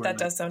moment. Where that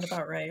does sound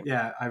about right.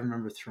 Yeah, I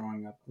remember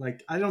throwing up.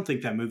 Like, I don't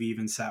think that movie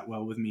even sat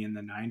well with me in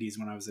the 90s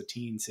when I was a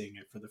teen seeing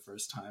it for the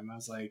first time. I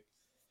was like...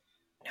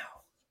 No.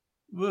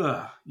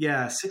 Ugh.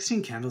 Yeah,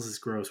 16 Candles is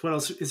gross. What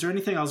else? Is there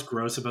anything else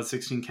gross about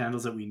 16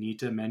 Candles that we need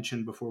to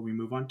mention before we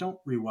move on? Don't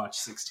rewatch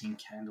 16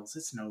 Candles.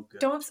 It's no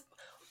good.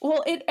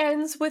 Well, it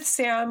ends with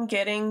Sam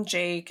getting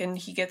Jake, and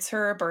he gets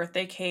her a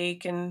birthday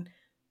cake, and,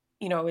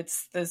 you know,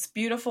 it's this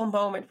beautiful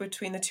moment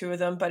between the two of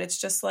them, but it's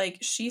just like,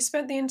 she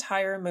spent the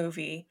entire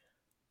movie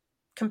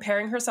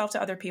comparing herself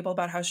to other people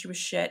about how she was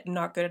shit and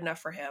not good enough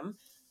for him.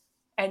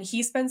 And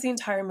he spends the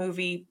entire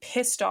movie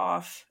pissed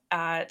off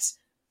at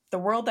the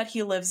world that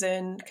he lives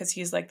in, because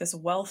he's like this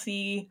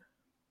wealthy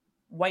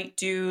white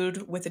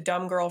dude with a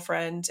dumb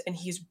girlfriend, and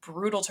he's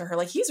brutal to her.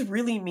 Like, he's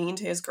really mean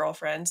to his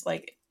girlfriend,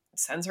 like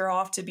sends her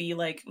off to be,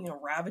 like, you know,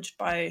 ravaged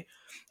by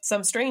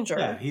some stranger.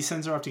 Yeah, he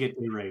sends her off to get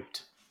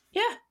raped.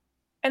 Yeah.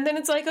 And then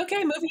it's like,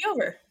 okay, movie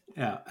over.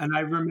 Yeah, and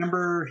I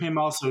remember him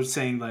also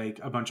saying, like,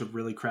 a bunch of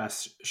really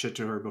crass shit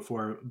to her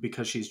before,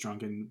 because she's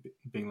drunk, and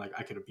being like,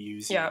 I could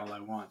abuse you all I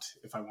want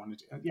if I wanted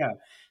to. Yeah,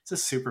 it's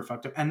just super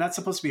fucked up. And that's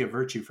supposed to be a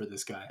virtue for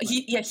this guy.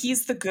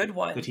 He's the good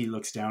one. That he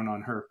looks down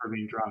on her for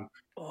being drunk.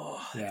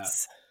 Oh, yeah.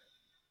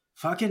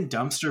 Fucking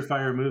dumpster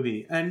fire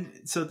movie.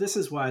 And so this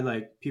is why,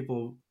 like,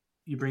 people,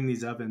 you bring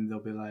these up and they'll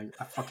be like,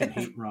 I fucking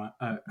hate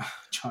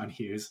John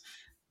Hughes.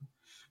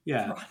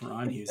 Yeah,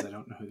 Ron Hughes. I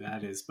don't know who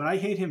that is, but I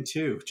hate him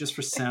too, just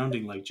for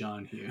sounding like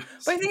John Hughes.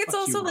 But I think it's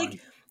also like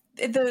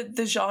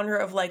the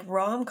genre of, like,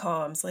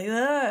 rom-coms. Like,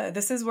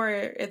 this is where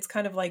it's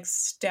kind of like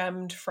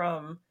stemmed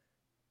from.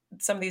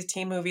 Some of these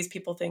teen movies,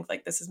 people think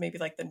like this is maybe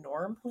like the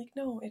norm. Like,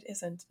 no, it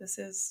isn't. This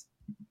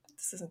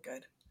isn't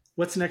good.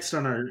 What's next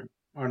on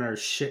our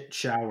shit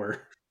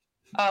shower?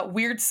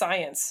 Weird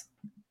Science.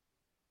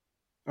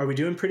 Are we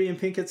doing Pretty in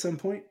Pink at some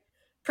point?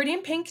 Pretty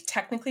in Pink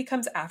technically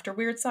comes after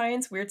Weird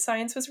Science. Weird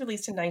Science was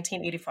released in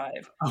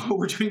 1985. Oh,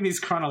 we're doing these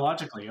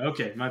chronologically.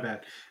 Okay, my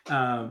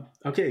bad.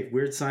 Okay,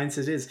 Weird Science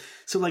it is.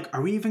 So, like,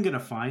 are we even going to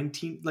find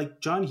teen... Like,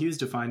 John Hughes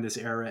defined this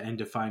era and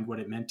defined what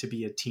it meant to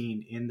be a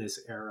teen in this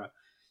era.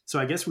 So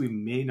I guess we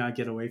may not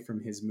get away from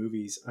his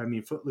movies. I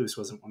mean, Footloose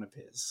wasn't one of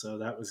his, so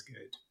that was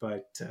good.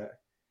 But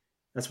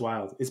that's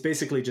wild. It's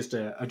basically just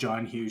a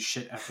John Hughes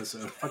shit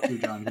episode. Fuck you,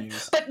 John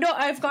Hughes. But no,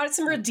 I've got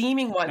some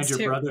redeeming ones,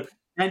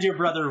 and your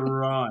brother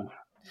Ron.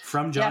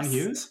 From John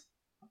Hughes?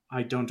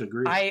 I don't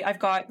agree. I've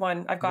got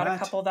one. I've got a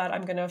couple that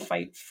I'm going to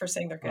fight for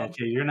saying they're good.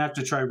 Okay, you're going to have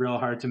to try real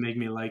hard to make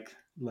me like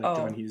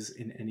John Hughes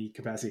in any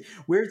capacity.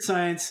 Weird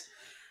Science,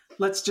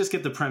 let's just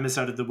get the premise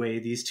out of the way.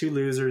 These two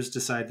losers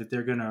decide that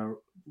they're going to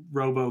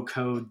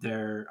robo-code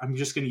their... I'm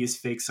just going to use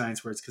fake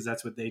science words because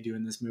that's what they do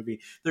in this movie.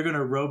 They're going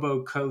to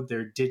robo-code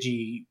their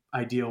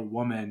digi-ideal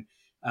woman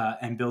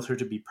and build her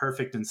to be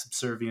perfect and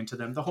subservient to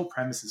them. The whole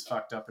premise is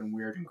fucked up and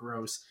weird and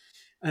gross.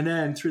 And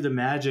then through the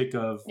magic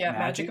of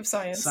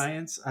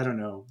science, I don't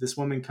know, this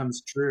woman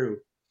comes true.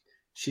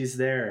 She's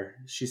there.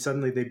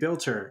 They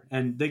built her,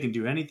 and they can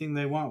do anything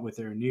they want with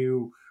their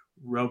new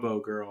Robo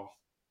Girl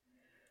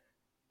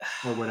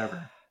or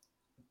whatever.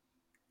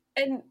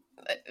 And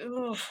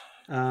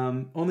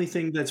only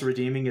thing that's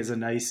redeeming is a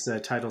nice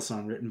title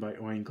song written by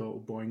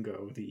Oingo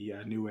Boingo, the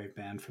new wave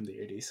band from the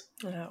 80s.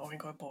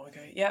 Oingo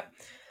Boingo, yeah.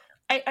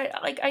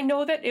 I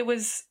know that it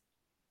was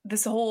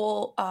this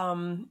whole,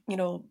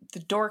 the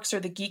dorks or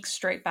the geeks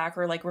strike back,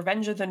 or like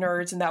Revenge of the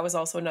Nerds. And that was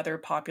also another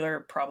popular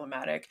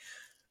problematic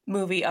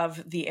movie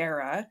of the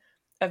era,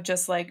 of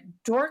just like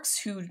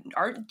dorks who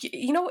aren't,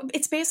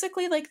 it's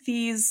basically like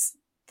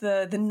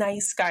the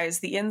nice guys,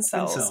 the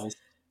incels.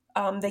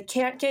 They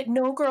can't get,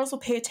 no girls will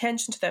pay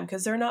attention to them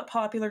because they're not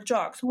popular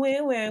jocks.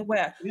 Wah.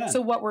 Yeah,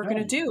 so what we're going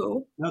to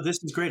do. No,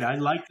 this is great. I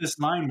like this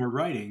line we're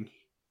writing.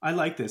 I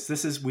like this.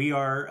 This is, we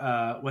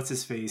are, what's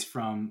his face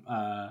from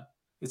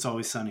It's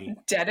Always Sunny?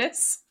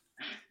 Dennis?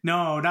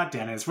 No, not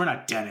Dennis. We're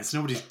not Dennis.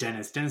 Nobody's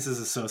Dennis. Dennis is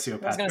a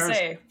sociopath. I was going to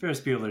say.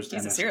 Ferris Bueller's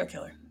Dennis. He's a serial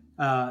killer.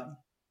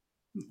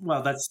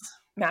 Well, that's...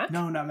 Mac?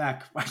 No, not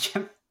Mac. I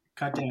can't...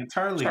 God damn it.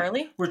 Charlie.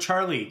 Charlie? We're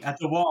Charlie at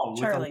the wall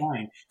with a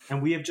line.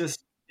 And we have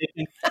just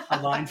taken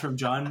a line from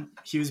John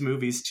Hughes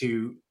movies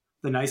to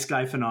the nice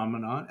guy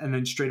phenomenon, and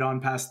then straight on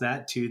past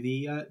that to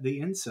the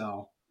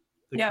incel.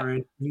 The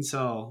current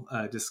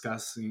incel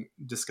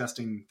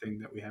disgusting thing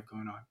that we have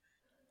going on.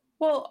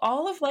 Well,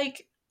 all of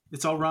like...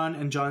 It's all Ron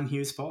and John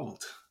Hughes'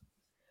 fault.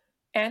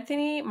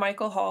 Anthony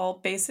Michael Hall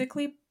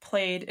basically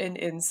played an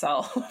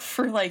incel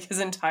for like his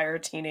entire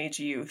teenage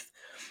youth.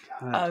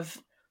 God.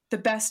 Of the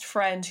best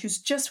friend who's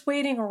just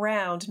waiting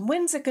around. And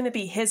when's it going to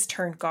be his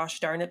turn? Gosh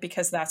darn it,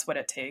 because that's what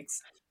it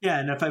takes. Yeah,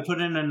 and if I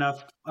put in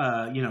enough,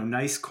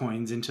 nice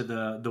coins into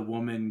the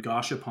woman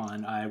gosh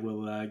upon, I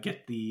will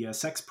get the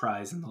sex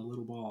prize and the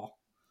little ball.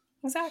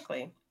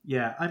 Exactly.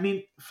 Yeah, I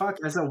mean, fuck,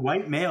 as a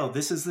white male,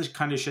 this is the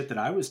kind of shit that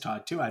I was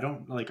taught too.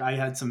 I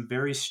had some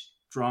very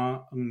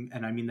strong,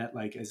 and I mean that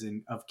like as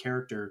in of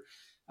character,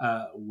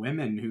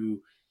 women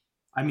who,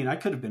 I mean, I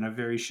could have been a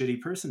very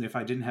shitty person if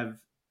I didn't have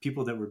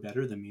people that were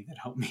better than me that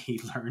helped me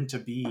learn to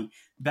be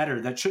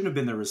better. That shouldn't have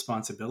been their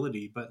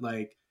responsibility, but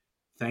like,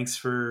 thanks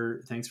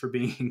for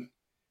being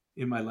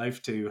in my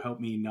life to help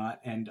me not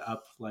end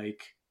up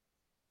like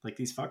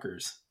these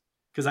fuckers.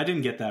 Because I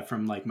didn't get that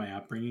from like my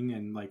upbringing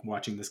and like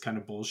watching this kind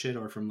of bullshit,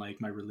 or from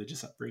like my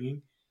religious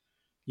upbringing.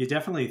 You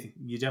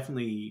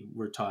definitely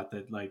were taught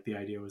that like the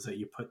idea was that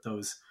you put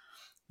those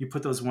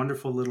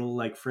wonderful little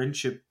like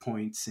friendship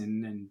points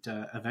in,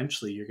 and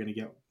eventually you're going to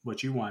get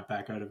what you want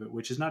back out of it,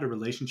 which is not a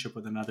relationship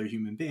with another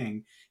human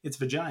being. It's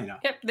vagina.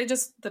 Yep.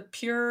 The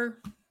pure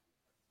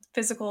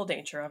physical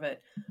nature of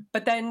it.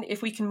 But then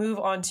if we can move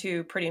on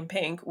to Pretty in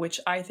Pink, which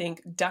I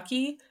think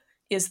Ducky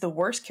is the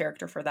worst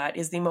character for that,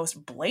 is the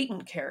most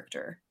blatant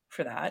character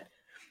for that.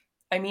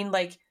 I mean,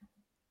 like,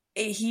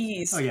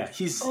 he's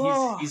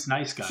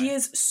nice guy. He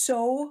is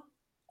so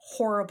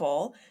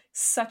horrible.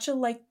 Such a,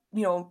 like,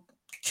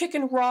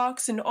 kicking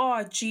rocks and,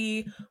 oh,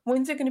 gee,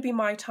 when's it going to be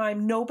my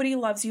time? Nobody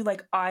loves you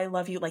like I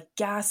love you. Like,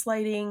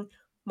 gaslighting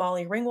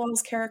Molly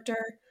Ringwald's character.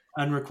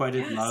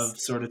 Unrequited love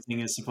sort of thing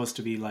is supposed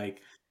to be, like,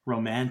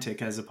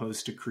 romantic as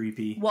opposed to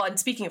creepy. Well, and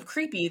speaking of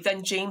creepy,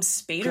 then James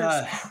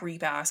Spader's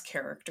creep-ass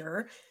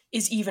character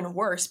is even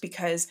worse,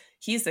 because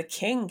he's the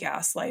king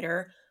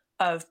gaslighter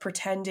of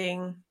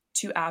pretending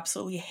to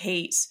absolutely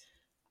hate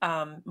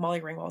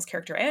Molly Ringwald's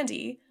character,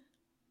 Andy,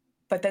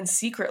 but then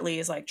secretly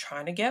is like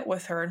trying to get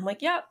with her. And I'm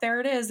like, yeah, there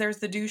it is. There's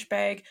the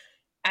douchebag.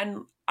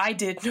 And I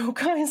did know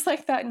guys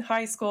like that in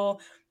high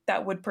school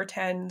that would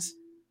pretend,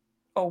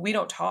 oh, we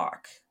don't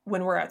talk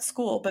when we're at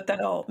school, but then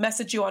I'll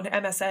message you on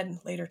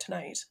MSN later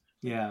tonight.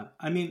 Yeah.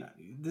 I mean,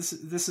 this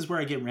is where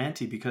I get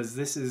ranty, because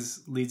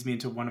leads me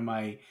into one of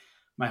my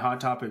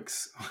hot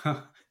topics,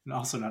 and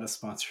also not a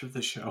sponsor of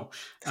the show.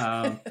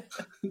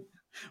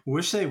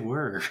 Wish they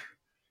were.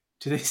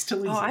 Do they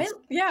still exist?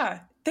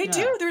 They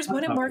do. There's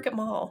one at Market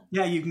Mall.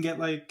 Yeah, you can get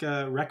like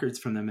records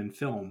from them in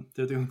film.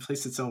 They're the only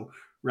place that sell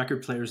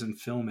record players in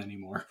film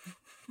anymore.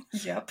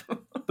 Yep.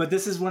 But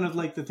this is one of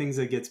like the things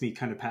that gets me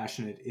kind of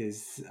passionate,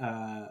 is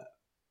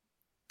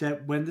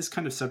that when this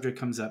kind of subject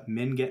comes up,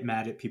 men get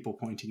mad at people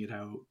pointing it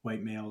out.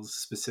 White males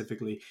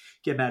specifically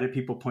get mad at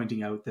people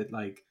pointing out that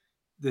like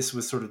this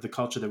was sort of the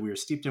culture that we were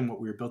steeped in, what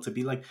we were built to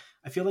be. Like,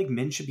 I feel like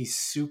men should be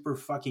super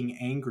fucking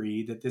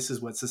angry that this is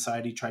what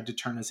society tried to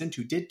turn us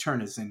into, did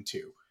turn us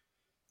into.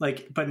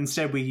 Like, but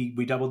instead we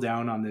double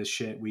down on this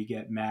shit. We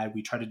get mad.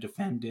 We try to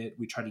defend it.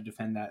 We try to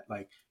defend that,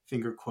 like,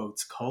 finger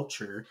quotes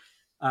culture.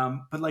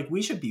 But like,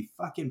 we should be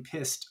fucking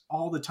pissed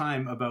all the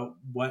time about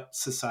what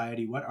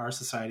our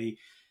society,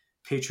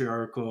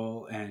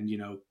 patriarchal and,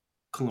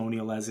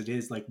 colonial as it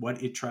is, like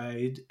what it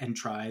tried and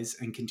tries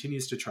and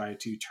continues to try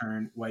to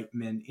turn white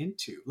men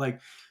into.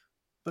 Like,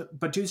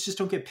 but dudes just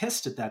don't get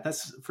pissed at that.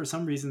 That's, for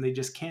some reason, they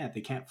just can't.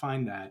 They can't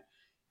find that.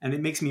 And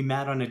it makes me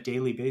mad on a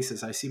daily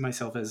basis. I see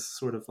myself as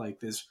sort of like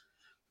this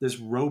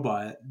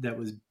robot that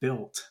was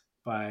built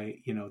by,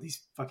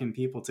 these fucking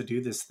people to do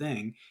this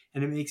thing.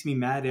 And it makes me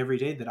mad every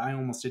day that I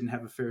almost didn't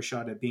have a fair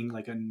shot at being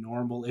like a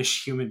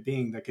normal-ish human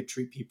being that could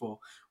treat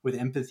people with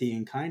empathy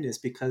and kindness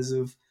because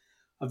of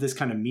this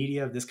kind of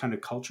media, of this kind of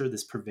culture,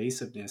 this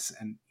pervasiveness.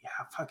 And yeah,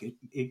 fuck it.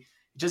 It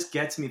just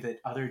gets me that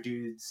other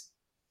dudes,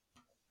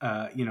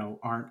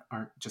 aren't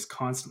just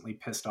constantly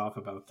pissed off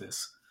about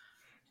this.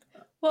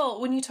 Well,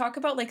 when you talk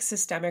about like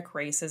systemic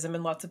racism,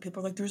 and lots of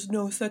people are like, there's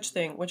no such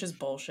thing, which is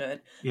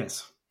bullshit.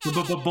 Yes.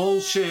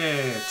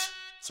 Bullshit.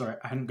 Sorry,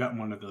 I hadn't gotten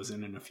one of those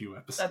in a few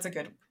episodes. That's a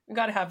good. We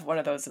got to have one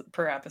of those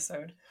per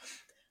episode.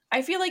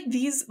 I feel like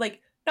these,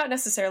 like, not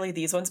necessarily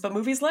these ones, but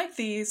movies like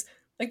these,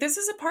 like, this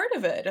is a part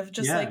of it, of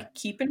just like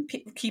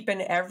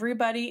keeping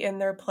everybody in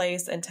their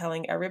place and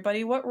telling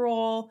everybody what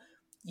role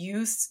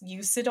you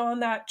sit on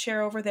that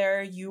chair over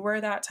there, you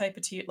wear that type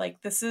of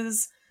like, this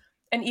is.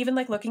 And even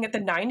like looking at the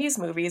 90s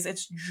movies,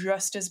 it's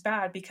just as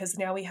bad, because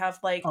now we have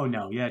like, oh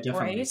no, yeah,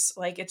 definitely, right?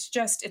 Like it's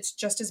just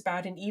as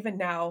bad. And even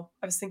now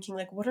I was thinking,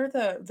 like, what are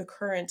the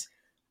current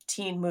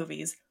teen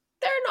movies?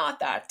 They're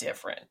not that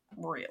different,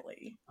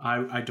 really.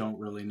 I don't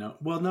really know.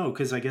 Well, no,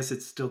 because I guess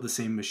it's still the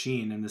same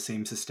machine and the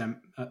same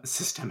the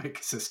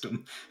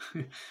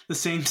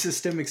same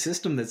systemic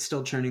system that's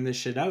still churning this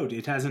shit out.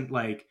 It hasn't,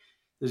 like,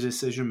 the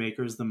decision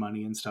makers, the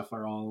money and stuff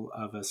are all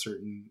of a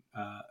certain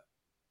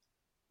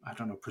I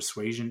don't know,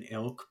 persuasion,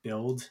 ilk,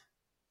 build.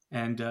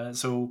 And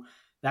so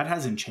that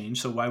hasn't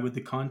changed. So why would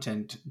the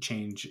content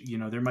change? You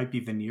know, there might be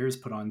veneers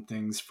put on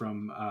things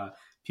from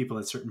people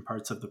at certain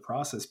parts of the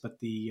process, but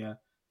the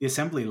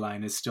assembly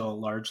line is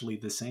still largely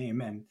the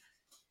same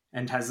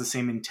and has the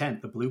same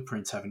intent. The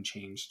blueprints haven't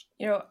changed.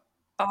 You know,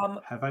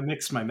 have I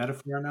mixed my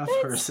metaphor enough,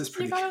 or is this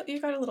pretty?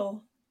 You got a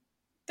little.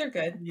 They're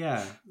good.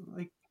 Yeah,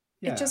 like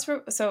yeah. It just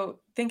so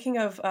thinking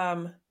of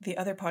the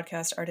other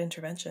podcast, Art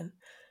Intervention.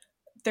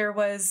 There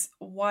was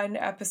one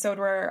episode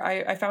where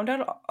I found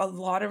out a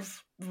lot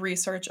of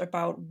research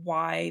about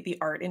why the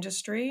art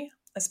industry,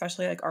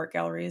 especially like art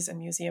galleries and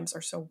museums,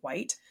 are so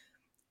white.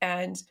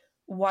 And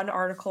one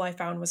article I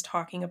found was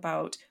talking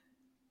about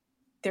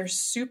they're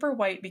super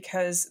white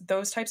because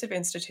those types of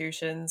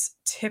institutions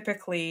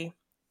typically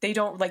they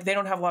don't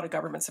have a lot of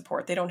government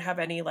support. They don't have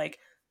any like,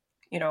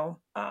 you know,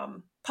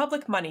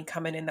 public money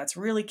coming in that's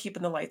really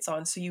keeping the lights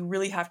on. So you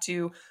really have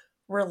to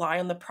rely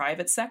on the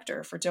private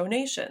sector for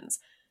donations.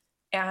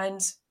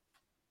 And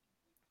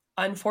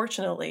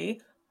unfortunately,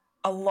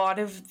 a lot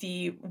of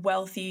the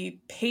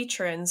wealthy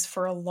patrons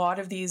for a lot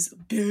of these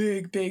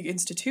big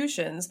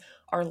institutions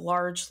are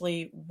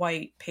largely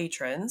white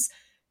patrons,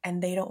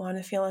 and they don't want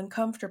to feel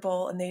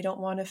uncomfortable, and they don't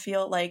want to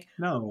feel like...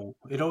 No,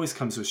 it always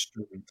comes with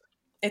strings.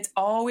 It's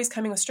always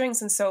coming with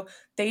strings. And so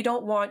they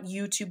don't want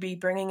you to be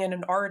bringing in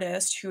an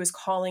artist who is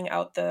calling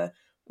out the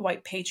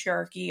white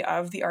patriarchy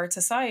of the art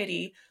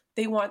society.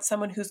 They want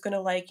someone who's going to,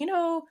 like, you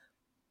know,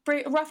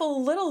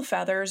 ruffle little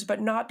feathers, but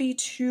not be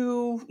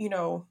too, you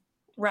know,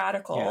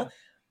 radical. Yeah.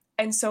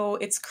 And so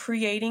it's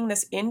creating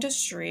this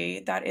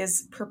industry that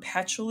is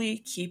perpetually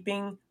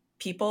keeping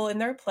people in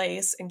their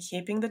place and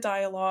keeping the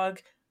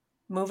dialogue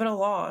moving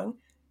along.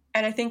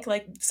 And I think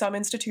like some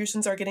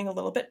institutions are getting a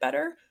little bit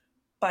better,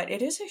 but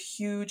it is a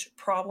huge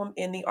problem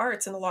in the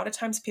arts. And a lot of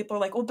times people are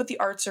like, oh, but the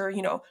arts are,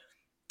 you know,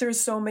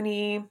 there's so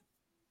many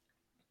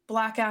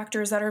Black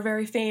actors that are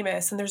very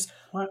famous, and there's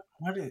what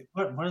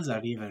does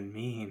that even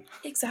mean?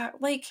 Exactly.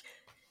 Like,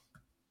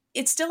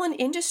 it's still an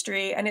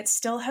industry, and it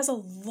still has a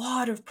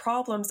lot of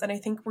problems. And I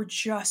think we're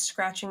just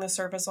scratching the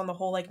surface on the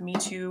whole like Me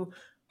Too,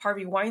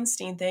 Harvey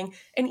Weinstein thing,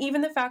 and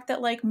even the fact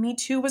that like Me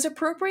Too was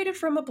appropriated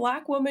from a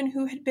Black woman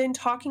who had been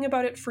talking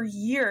about it for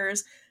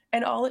years,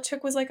 and all it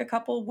took was like a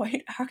couple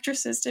white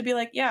actresses to be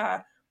like,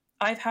 "Yeah,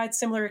 I've had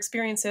similar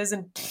experiences,"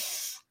 and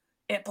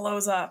it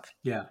blows up.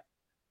 Yeah.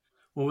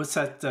 Well, what's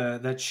that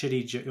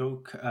shitty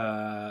joke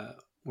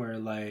where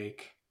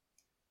like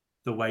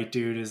the white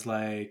dude is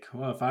like,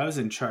 well, if I was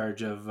in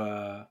charge of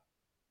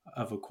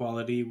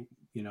equality,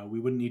 you know, we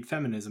wouldn't need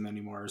feminism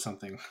anymore or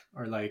something.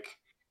 Or like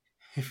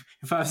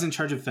if I was in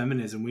charge of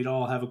feminism, we'd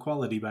all have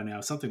equality by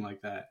now, something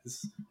like that.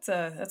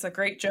 That's a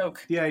great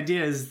joke. The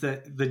idea is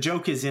that the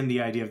joke is in the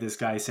idea of this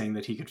guy saying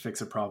that he could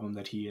fix a problem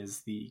that he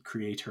is the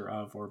creator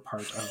of or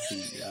part of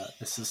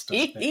the system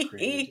that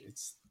created.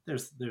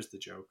 There's the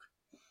joke.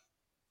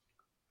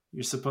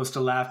 You're supposed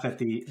to laugh at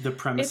the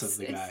premise of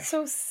the guy. It's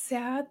so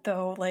sad,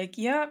 though. Like,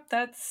 yeah,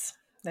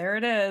 there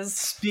it is.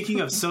 Speaking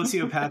of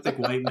sociopathic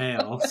white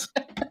males,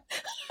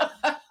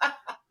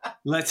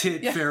 let's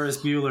hit Ferris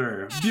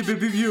Bueller.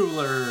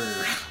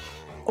 Bueller.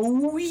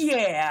 Oh,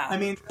 yeah. I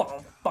mean,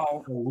 oh,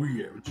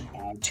 yeah.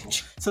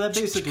 So that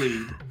basically...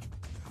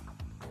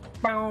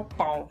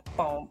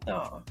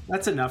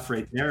 That's enough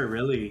right there,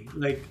 really.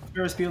 Like,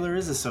 Ferris Bueller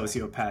is a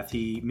sociopath.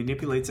 He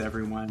manipulates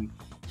everyone.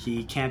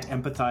 He can't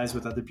empathize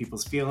with other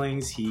people's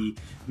feelings. He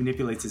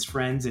manipulates his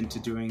friends into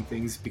doing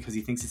things because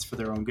he thinks it's for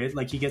their own good.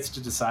 Like, he gets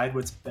to decide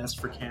what's best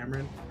for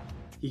Cameron.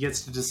 He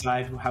gets to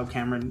decide how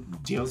Cameron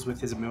deals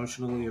with his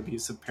emotionally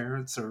abusive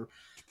parents, or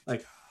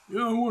like,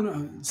 I want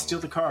to steal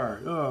the car.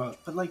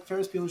 But like,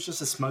 Ferris Bueller's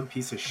just a smug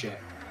piece of shit.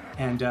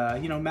 And,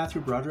 you know, Matthew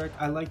Broderick,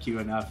 I like you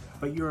enough,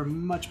 but you're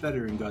much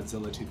better in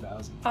Godzilla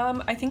 2000.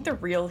 I think the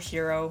real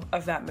hero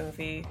of that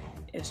movie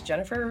is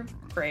Jennifer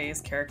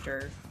Grey's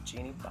character,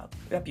 Jeannie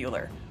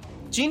Bueller.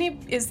 Jeannie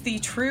is the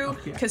true,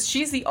 because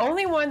she's the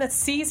only one that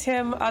sees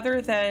him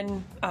other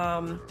than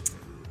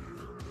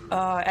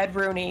Ed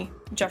Rooney,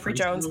 Jeffrey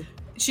Jones.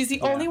 She's the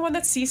only one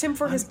that sees him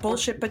for his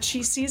bullshit, but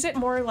she sees it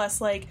more or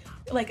less like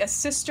a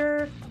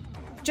sister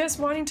just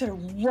wanting to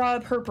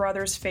rub her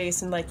brother's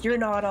face and like, you're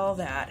not all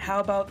that. How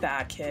about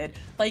that, kid?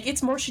 Like,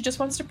 it's more she just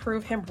wants to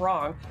prove him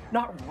wrong,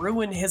 not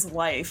ruin his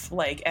life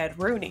like Ed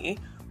Rooney.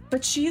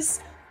 But she's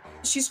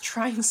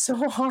trying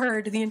so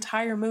hard the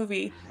entire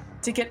movie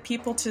to get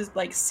people to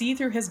like see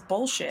through his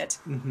bullshit.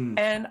 Mm-hmm.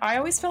 And I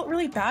always felt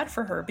really bad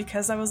for her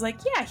because I was like,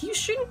 yeah, he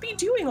shouldn't be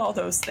doing all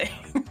those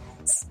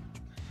things.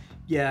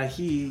 Yeah,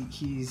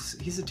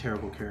 he's a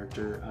terrible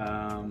character.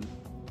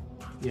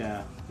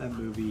 Yeah, that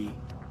movie.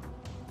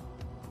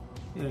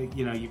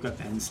 You know, you've got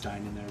Ben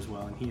Stein in there as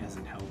well, and he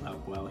hasn't held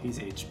up well. He's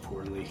aged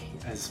poorly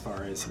as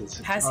far as his.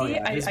 Has he?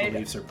 Yeah, his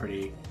beliefs are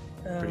pretty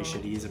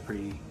shitty. He's a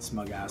pretty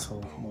smug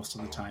asshole most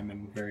of the time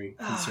and very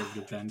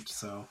conservative bent.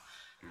 So.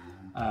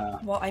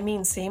 Well, I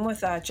mean, same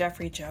with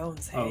Jeffrey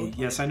Jones. Hey? Oh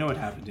yes, I know what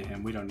happened to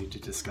him. We don't need to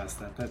discuss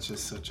that. That's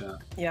just such a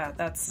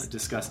that's a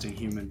disgusting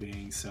human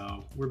being.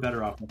 So we're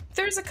better off.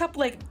 There's a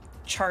couple like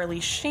Charlie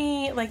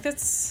Sheen, like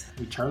that's.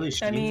 Charlie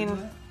Sheen. I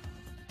mean,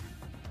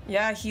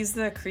 yeah, he's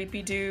the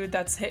creepy dude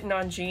that's hitting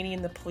on Jeannie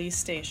in the police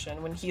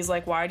station when he's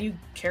like, "Why do you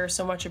care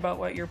so much about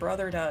what your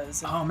brother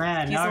does?" And oh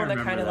man, he's now the one I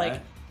that kind of remember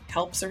like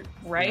helps her,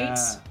 right?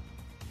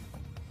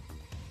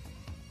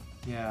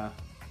 Yeah.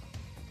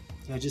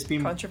 Yeah, just be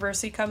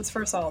controversy comes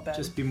for us all, Ben.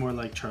 Just be more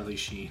like Charlie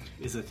Sheen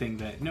is a thing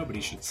that nobody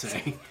should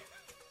say.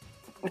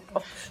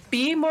 No.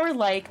 Be more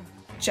like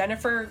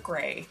Jennifer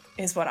Grey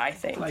is what I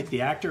think. Like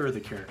the actor or the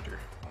character?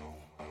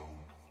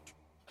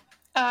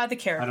 The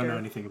character. I don't know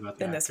anything about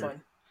the in actor. This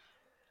one.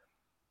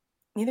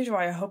 Neither do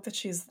I. I hope that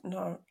she's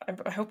no.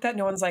 I hope that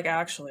no one's like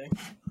actually.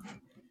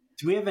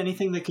 Do we have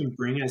anything that can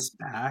bring us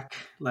back?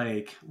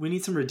 Like we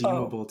need some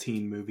redeemable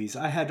teen movies.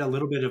 I had a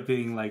little bit of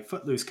being like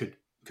Footloose could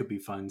be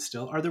fun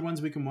still. Are there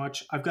ones we can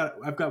watch? I've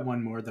got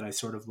one more that I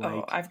sort of like.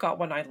 Oh, I've got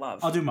one I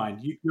love. I'll do mine.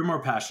 You're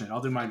more passionate.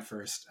 I'll do mine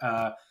first.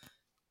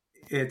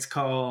 It's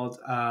called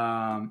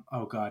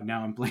oh god,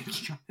 now I'm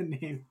blanking on the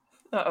name.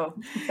 Uh-oh.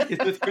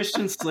 It's with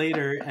Christian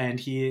Slater, and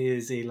he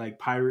is a like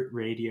pirate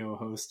radio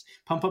host.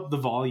 Pump Up the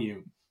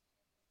Volume.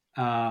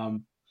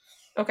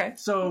 Okay.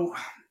 So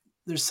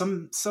there's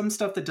some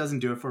stuff that doesn't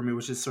do it for me,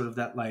 which is sort of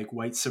that like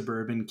white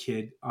suburban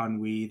kid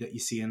ennui that you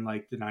see in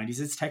like the 90s.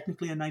 It's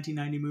technically a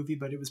 1990 movie,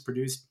 but it was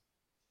produced.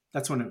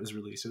 That's when it was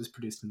released. It was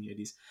produced in the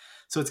 80s.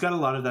 So it's got a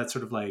lot of that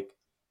sort of like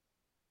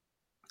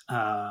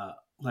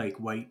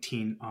white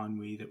teen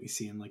ennui that we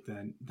see in like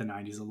the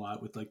 90s a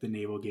lot with like the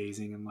navel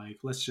gazing and like,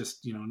 let's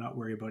just, you know, not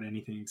worry about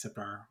anything except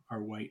our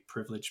white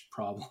privilege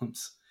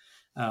problems.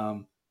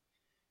 So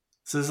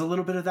there's a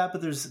little bit of that,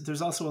 but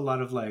there's also a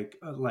lot of like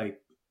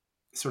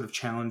sort of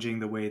challenging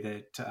the way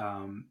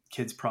that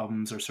kids'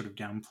 problems are sort of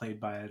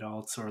downplayed by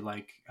adults, or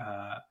like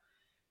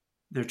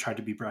they're tried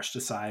to be brushed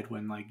aside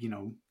when like, you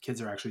know,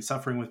 kids are actually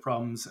suffering with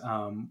problems.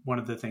 One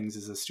of the things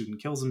is a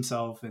student kills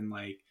himself, and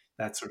like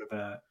that's sort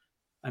of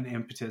an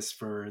impetus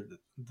for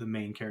the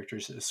main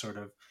characters to sort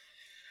of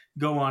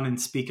go on and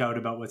speak out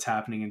about what's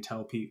happening and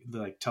tell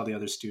the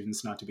other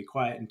students not to be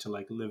quiet and to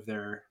like live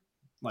their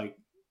like.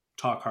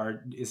 Talk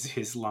hard is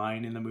his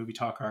line in the movie.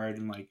 Talk hard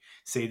and like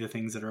say the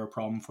things that are a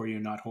problem for you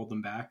and not hold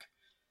them back.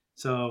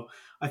 So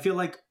I feel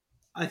like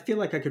I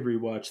could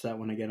rewatch that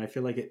one again. I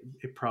feel like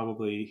it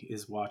probably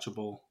is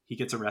watchable. He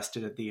gets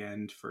arrested at the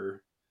end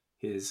for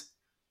his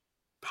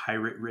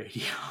pirate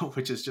radio,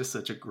 which is just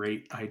such a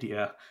great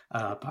idea.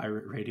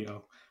 Pirate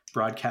radio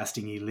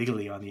broadcasting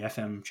illegally on the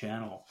FM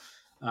channel.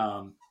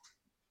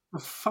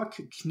 Fuck,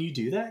 can you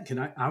do that?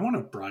 I want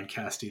to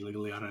broadcast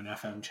illegally on an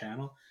FM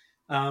channel.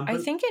 I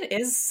think it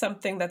is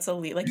something that's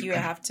elite. Like you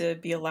have to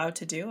be allowed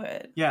to do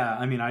it. Yeah,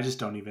 I mean, I just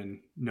don't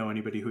even know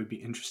anybody who would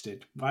be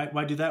interested.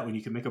 Why do that when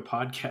you can make a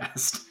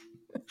podcast?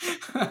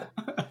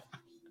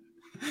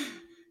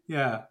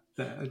 Yeah,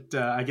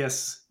 I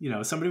guess, you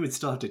know, somebody would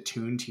still have to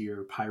tune to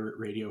your pirate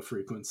radio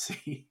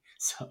frequency.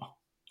 So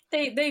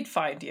they'd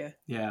find you.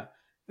 Yeah.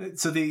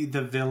 So the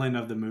villain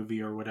of the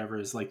movie or whatever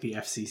is like the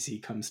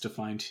FCC comes to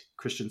find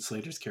Christian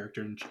Slater's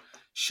character and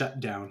shut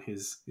down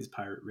his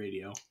pirate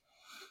radio.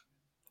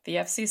 The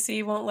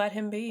FCC won't let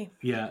him be.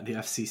 Yeah, the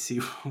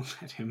FCC won't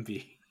let him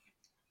be.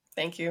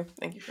 Thank you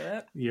for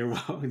that. You're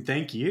welcome.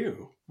 Thank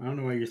you. I don't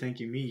know why you're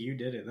thanking me. You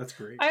did it. That's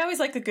great. I always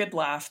like a good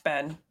laugh,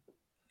 Ben.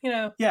 You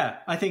know. Yeah,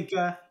 I think.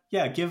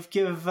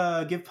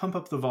 Give Pump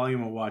Up the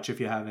Volume a watch if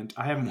you haven't.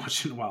 I haven't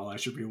watched it in a while. I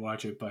should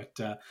rewatch it, but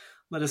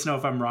let us know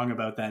if I'm wrong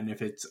about that and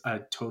if it's a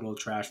total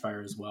trash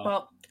fire as well.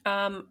 Well,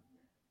 I'm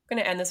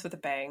going to end this with a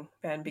bang,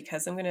 Ben,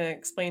 because I'm going to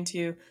explain to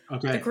you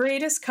the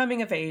greatest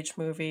coming of age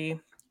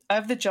movie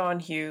of the John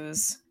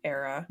Hughes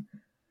era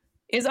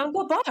is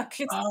Uncle Buck.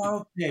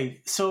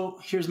 Okay, so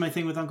here's my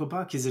thing with Uncle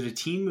Buck. Is it a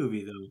teen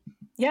movie though?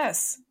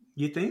 Yes.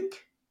 You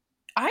think?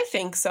 I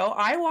think so.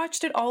 I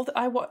watched it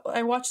I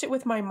watched it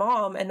with my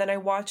mom, and then I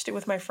watched it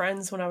with my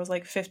friends when I was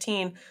like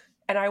 15,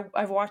 and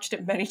I've watched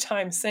it many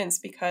times since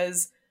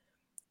because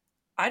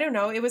I don't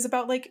know. It was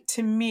about like,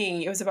 to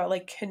me, it was about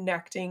like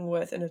connecting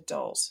with an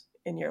adult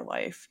in your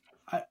life.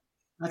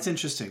 That's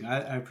interesting.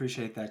 I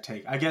appreciate that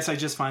take. I guess I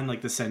just find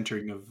like the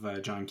centering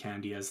of John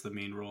Candy as the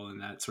main role, and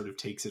that sort of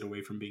takes it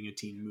away from being a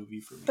teen movie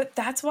for me. But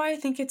that's why I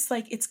think it's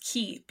like it's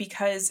key,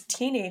 because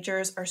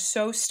teenagers are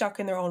so stuck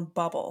in their own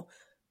bubble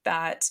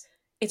that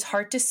it's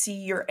hard to see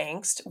your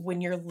angst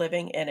when you're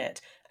living in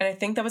it. And I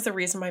think that was the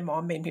reason my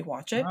mom made me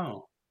watch it.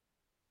 Oh,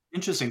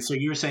 interesting. So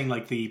you were saying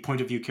like the point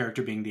of view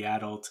character being the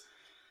adult,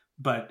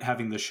 but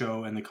having the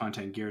show and the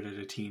content geared at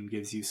a teen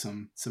gives you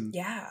some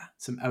Yeah.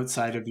 some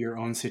outside of your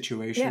own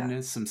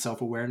situationness, some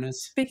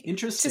self-awareness.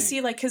 Interesting. To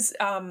see like, because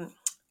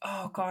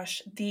oh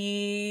gosh,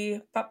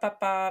 the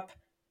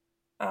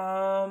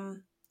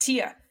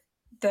Tia,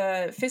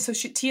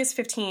 Tia's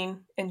 15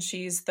 and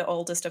she's the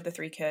oldest of the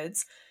three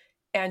kids,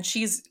 and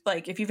she's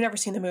like, if you've never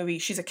seen the movie,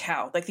 she's a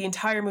cow. Like the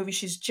entire movie,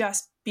 she's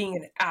just being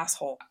an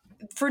asshole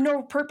for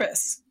no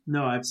purpose.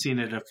 No, I've seen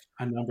it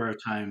a number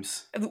of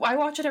times. I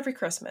watch it every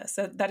Christmas.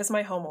 That is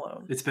my Home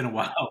Alone. It's been a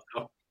while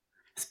though.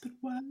 It's been a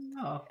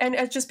while. And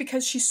it's just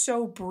because she's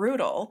so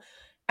brutal.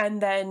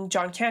 And then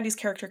John Candy's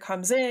character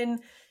comes in,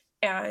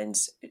 and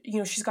you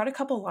know, she's got a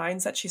couple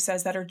lines that she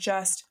says that are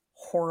just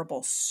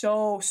horrible,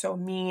 so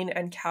mean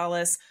and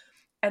callous.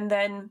 And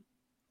then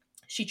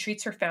she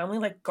treats her family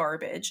like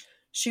garbage.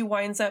 She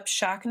winds up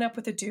shacking up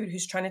with a dude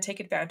who's trying to take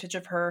advantage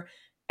of her.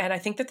 And I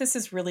think that this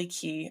is really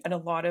key, and a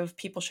lot of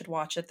people should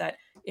watch it, that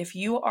if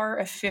you are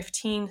a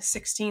 15,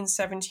 16,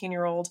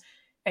 17-year-old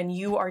and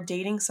you are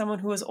dating someone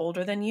who is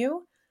older than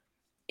you,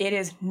 it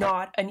is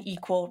not an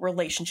equal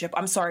relationship.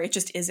 I'm sorry, it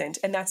just isn't.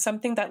 And that's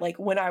something that, like,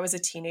 when I was a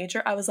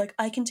teenager, I was like,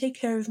 I can take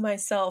care of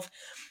myself.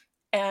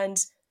 And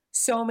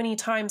so many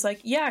times, like,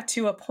 yeah,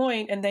 to a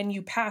point, and then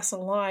you pass a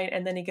line,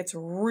 and then it gets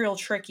real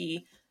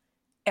tricky.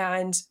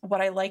 And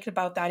what I liked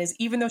about that is,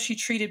 even though she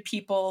treated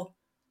people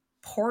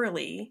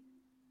poorly,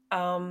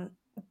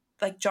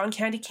 like John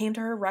Candy came to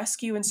her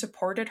rescue and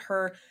supported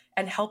her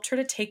and helped her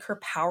to take her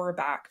power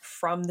back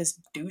from this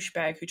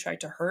douchebag who tried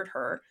to hurt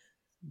her.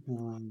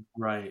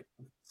 Right.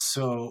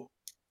 So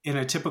in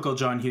a typical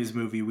John Hughes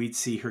movie, we'd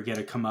see her get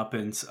a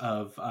comeuppance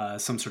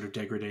of some sort of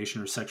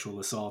degradation or sexual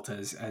assault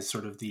as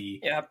sort of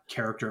the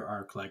character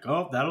arc. Like,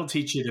 oh, that'll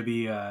teach you to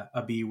be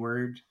a B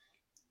word.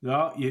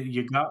 Well,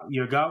 you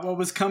got what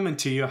was coming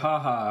to you,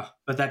 haha.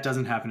 But that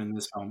doesn't happen in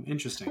this film.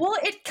 Interesting. Well,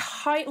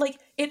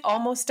 it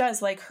almost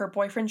does. Like, her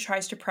boyfriend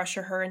tries to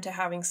pressure her into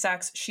having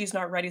sex. She's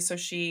not ready, so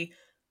she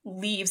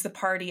leaves the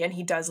party, and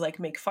he does like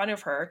make fun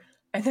of her.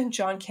 And then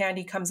John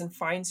Candy comes and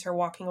finds her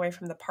walking away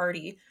from the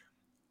party,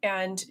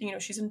 and you know,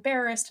 she's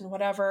embarrassed and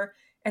whatever.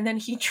 And then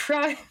he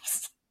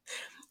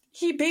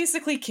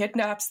basically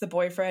kidnaps the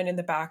boyfriend in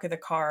the back of the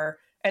car.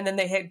 And then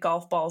they hit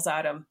golf balls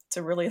at him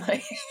to really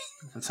like...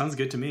 That sounds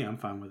good to me. I'm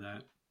fine with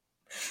that.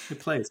 Good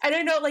place. And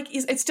I know, like,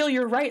 it's still,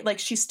 you're right. Like,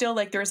 she's still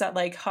like, there's that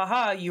like,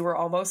 haha, you were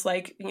almost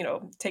like, you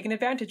know, taken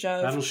advantage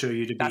of. That'll show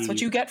you to That's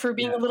what you get for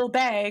being a little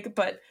bag.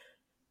 But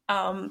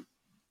I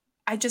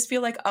just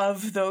feel like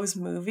of those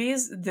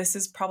movies, this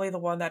is probably the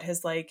one that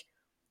has like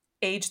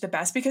aged the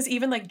best, because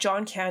even like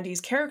John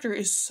Candy's character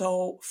is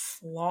so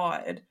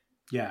flawed.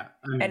 Yeah.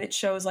 And it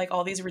shows like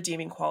all these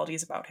redeeming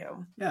qualities about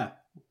him. Yeah.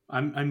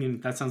 I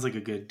mean, that sounds like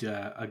a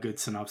good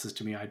synopsis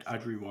to me.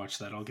 I'd rewatch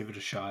that. I'll give it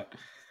a shot,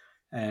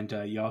 and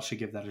y'all should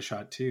give that a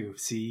shot too.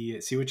 See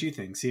what you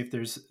think. See if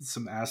there's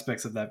some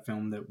aspects of that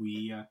film that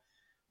we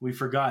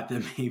forgot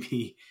that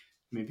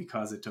maybe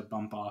cause it to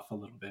bump off a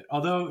little bit.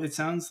 Although it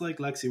sounds like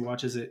Lexi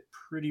watches it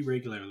pretty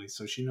regularly,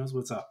 so she knows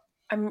what's up.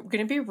 I'm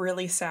going to be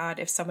really sad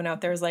if someone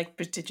out there is like,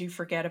 but did you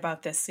forget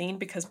about this scene?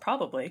 Because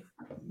probably.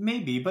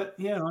 Maybe, but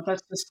you know,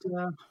 that's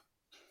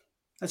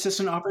just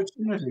an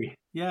opportunity.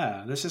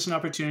 Yeah, that's just an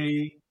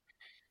opportunity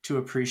to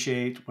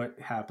appreciate what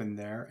happened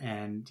there.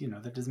 And, you know,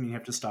 that doesn't mean you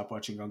have to stop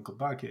watching Uncle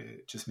Buck.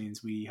 It just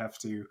means we have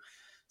to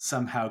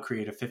somehow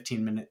create a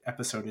 15-minute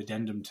episode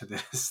addendum to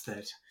this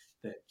that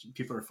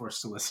people are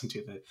forced to listen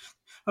to. That,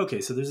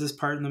 okay, so there's this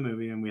part in the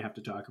movie and we have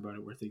to talk about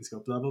it where things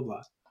go blah, blah,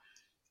 blah.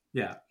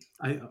 Yeah,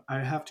 I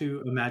have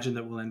to imagine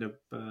that we'll end up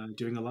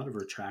doing a lot of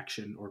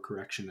retraction or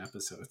correction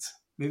episodes.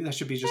 Maybe that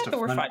should be just a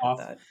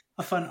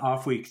fun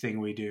off week thing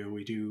we do.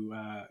 We do,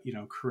 you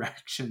know,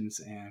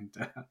 corrections and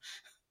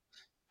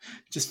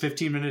just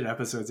 15-minute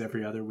episodes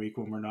every other week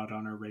when we're not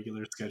on our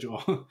regular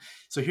schedule.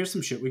 So here's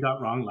some shit we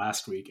got wrong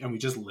last week, and we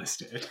just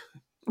list it.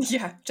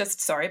 Yeah,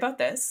 just sorry about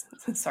this.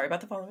 Sorry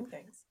about the following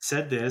things.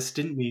 Said this,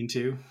 didn't mean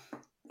to.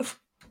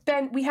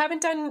 Ben, we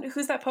haven't done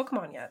Who's That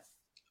Pokemon yet.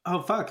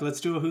 Oh, fuck.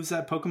 Let's do a Who's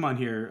That Pokemon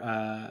here.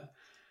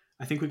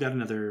 I think we got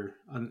another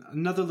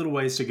little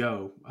ways to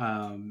go.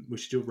 We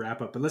should do a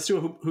wrap up, but let's do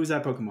a Who's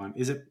That Pokemon.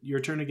 Is it your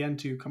turn again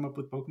to come up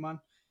with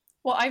Pokemon?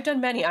 Well, I've done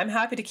many. I'm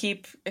happy to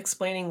keep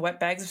explaining wet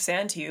bags of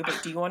sand to you,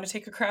 but do you want to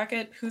take a crack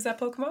at Who's That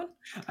Pokemon?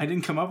 I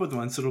didn't come up with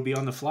one, so it'll be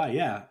on the fly.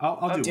 Yeah,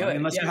 I'll do one,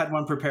 unless you had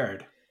one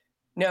prepared.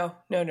 No.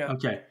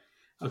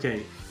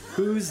 Okay.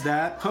 Who's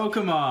that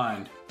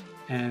Pokemon?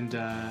 And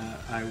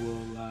I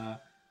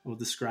will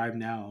describe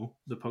now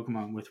the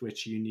Pokemon with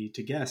which you need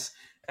to guess.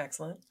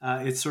 Excellent.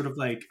 It's sort of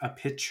like a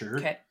picture.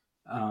 Okay.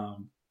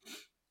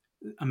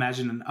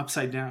 Imagine an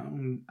upside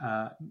down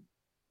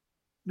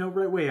No,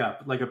 right way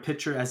up, like a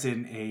pitcher, as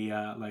in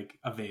a like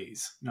a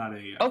vase, not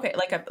a. Okay,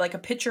 like a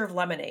pitcher of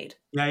lemonade.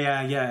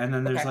 Yeah. And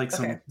then there's Okay, like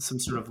okay. some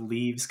sort of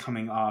leaves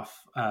coming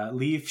off,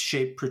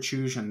 leaf-shaped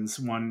protrusions,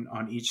 one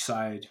on each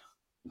side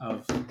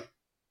of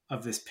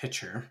this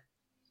pitcher.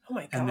 Oh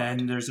my god. And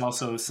then there's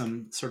also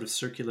some sort of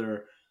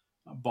circular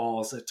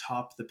balls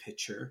atop the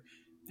pitcher.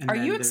 And are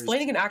you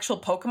explaining an actual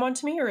Pokemon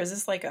to me, or is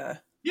this like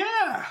a?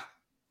 Yeah.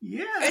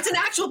 It's an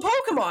actual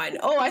Pokemon.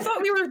 Oh, I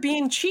thought we were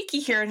being cheeky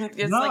here. And it's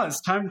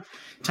it's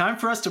time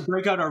for us to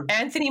break out our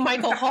Anthony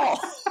Michael Hall.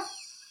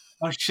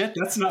 Oh shit,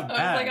 that's not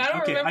bad.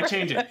 I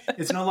change it.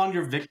 It's no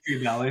longer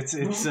Victory Bell. It's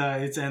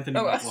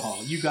Anthony Michael Hall.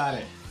 You got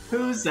it.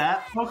 Who's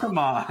that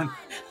Pokemon?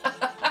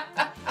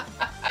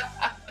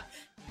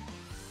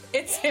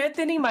 It's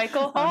Anthony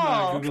Michael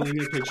Hall. I'm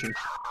Googling a picture.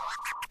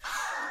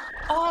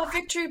 Oh,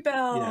 Victory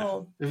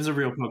Bell. Yeah, it was a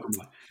real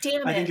Pokemon.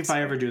 Damn it. I think if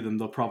I ever do them,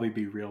 they'll probably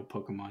be real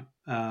Pokemon.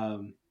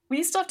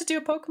 We still have to do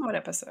a Pokemon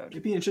episode.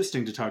 It'd be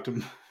interesting to talk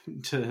to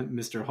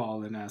Mr.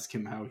 Hall and ask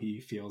him how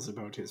he feels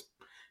about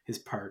his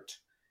part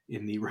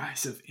in the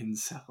rise of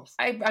incels.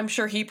 I'm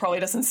sure he probably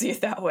doesn't see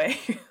it that way.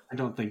 I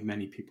don't think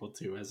many people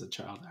do as a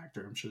child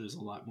actor. I'm sure there's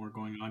a lot more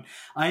going on.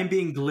 I am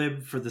being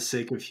glib for the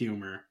sake of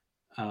humor.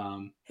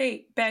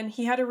 Hey, Ben,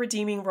 he had a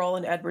redeeming role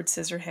in Edward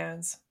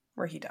Scissorhands,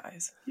 where he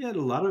dies. He had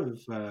a lot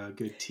of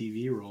good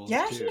TV roles.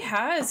 Yeah, too. he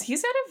has.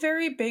 He's had a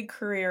very big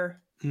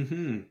career.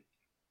 Mm-hmm.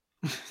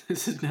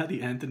 This is now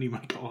the Anthony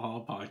Michael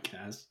Hall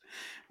podcast,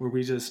 where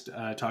we just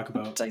talk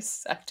about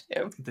dissect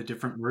him. The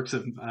different works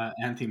of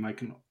Anthony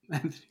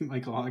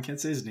Michael Hall. I can't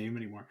say his name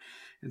anymore.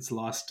 It's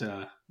lost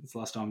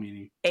all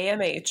meaning.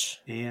 AMH.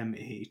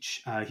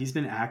 He's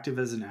been active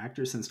as an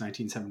actor since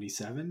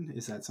 1977.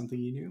 Is that something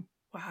you knew?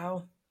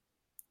 Wow.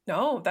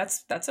 No,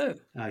 that's a.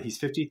 He's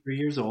 53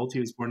 years old. He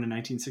was born in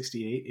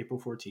 1968,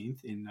 April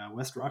 14th, in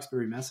West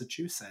Roxbury,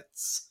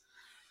 Massachusetts.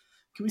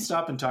 Can we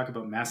stop and talk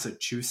about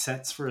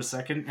Massachusetts for a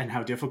second and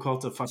how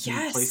difficult a fucking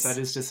place that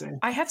is to say?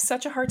 I have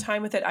such a hard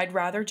time with it. I'd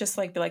rather just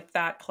be like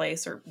that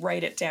place or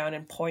write it down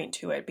and point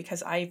to it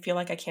because I feel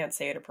like I can't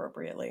say it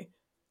appropriately.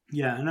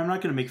 Yeah, and I'm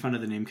not going to make fun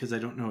of the name because I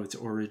don't know its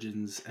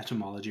origins,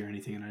 etymology, or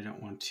anything, and I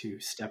don't want to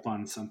step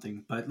on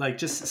something. But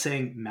just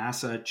saying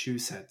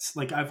Massachusetts,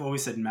 I've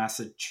always said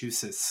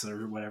Massachusetts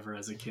or whatever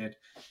as a kid.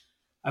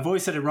 I've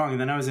always said it wrong, and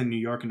then I was in New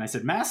York and I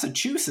said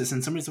Massachusetts,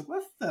 and somebody said,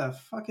 "What the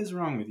fuck is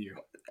wrong with you?"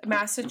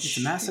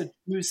 Massachusetts.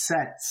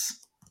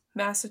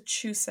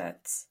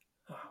 Massachusetts.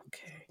 Oh,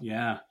 okay.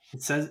 Yeah,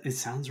 it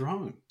sounds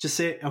wrong. Just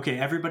say it. Okay,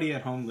 everybody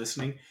at home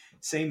listening,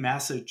 say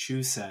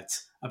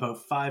Massachusetts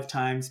about 5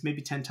 times,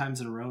 maybe 10 times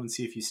in a row, and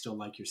see if you still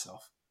like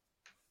yourself.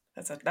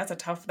 That's a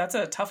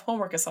tough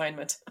homework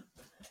assignment.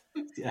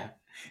 Yeah,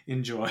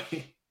 enjoy.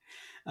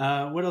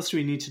 What else do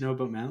we need to know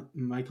about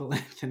Michael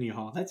Anthony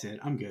Hall? That's it.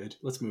 I'm good.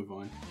 Let's move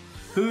on.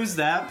 Who's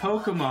that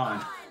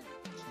Pokemon?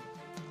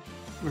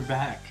 We're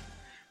back.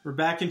 We're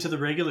back into the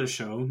regular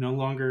show. No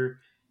longer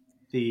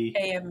the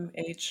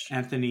AMH.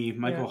 Anthony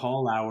Michael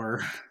Hall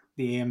hour,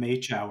 the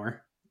AMH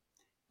hour.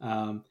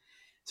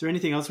 Is there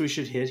anything else we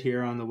should hit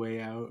here on the way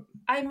out?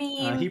 I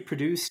mean, he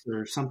produced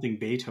or something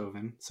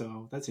Beethoven,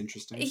 so that's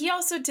interesting. He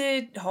also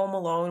did Home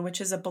Alone,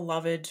 which is a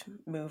beloved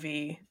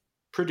movie.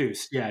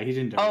 Produced, yeah, he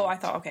didn't. Oh, I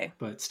thought, okay,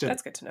 but still,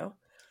 that's good to know.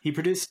 He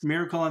produced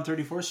Miracle on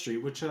 34th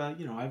Street, which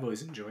I've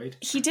always enjoyed.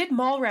 He did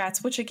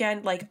Mallrats, which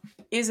again,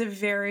 is a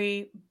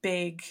very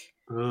big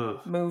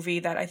movie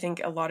that I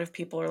think a lot of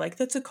people are like,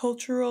 that's a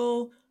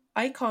cultural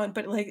icon,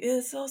 but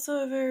it's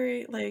also a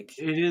very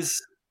it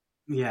is.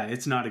 Yeah,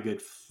 it's not a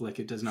good flick.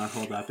 It does not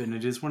hold up. And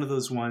it is one of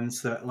those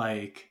ones that,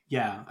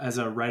 as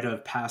a rite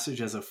of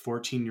passage, as a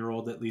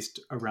 14-year-old, at least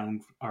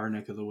around our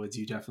neck of the woods,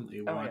 you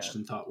definitely watched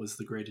and thought was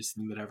the greatest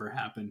thing that ever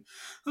happened.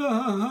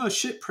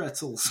 Shit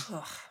pretzels.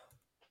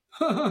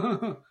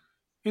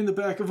 In the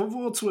back of a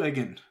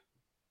Volkswagen.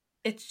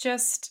 It's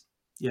just...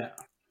 Yeah.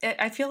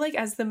 I feel like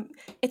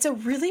it's a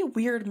really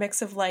weird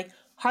mix of,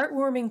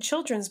 heartwarming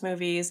children's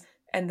movies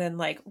and then,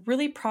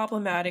 really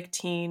problematic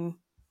teen...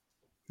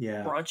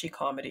 Yeah, raunchy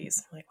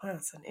comedies. Wow,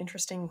 that's an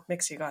interesting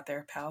mix you got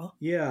there, pal.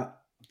 Yeah,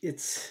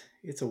 it's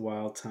a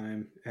wild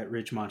time at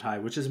Ridgemont High,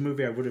 which is a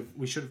movie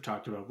we should have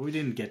talked about, but we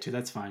didn't get to.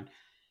 That's fine.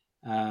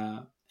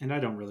 And I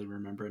don't really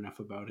remember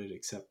enough about it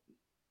except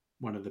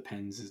one of the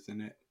Penns is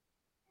in it,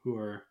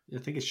 I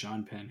think it's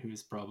Sean Penn, who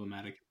is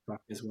problematic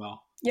as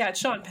well. Yeah, it's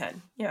Sean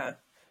Penn. Yeah.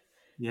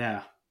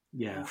 Yeah.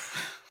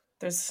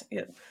 There's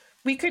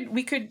we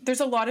could. There's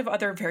a lot of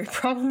other very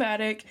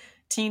problematic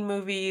teen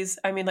movies.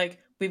 I mean,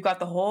 we've got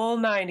the whole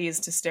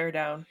 90s to stare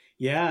down.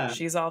 Yeah.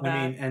 She's All That.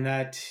 I mean, and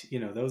that,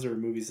 those are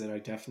movies that I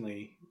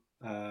definitely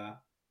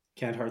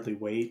can't hardly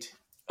wait.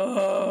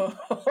 Oh,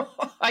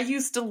 I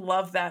used to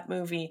love that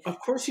movie. Of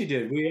course you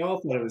did. We all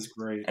thought it was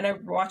great. And I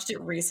watched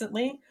it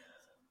recently.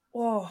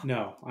 Oh.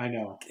 No, I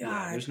know.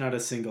 Yeah, there's not a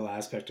single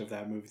aspect of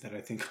that movie that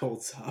I think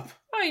holds up.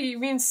 Oh, you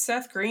mean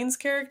Seth Green's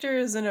character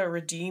isn't a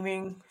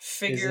redeeming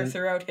figure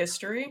throughout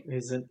history?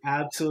 Is an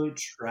absolute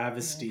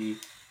travesty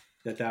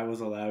that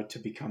was allowed to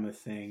become a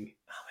thing.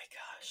 Oh my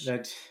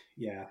gosh.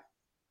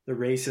 the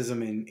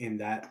racism in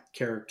that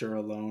character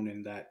alone,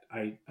 and that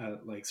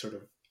like sort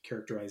of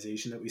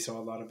characterization that we saw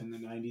a lot of in the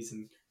 90s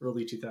and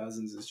early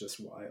 2000s is just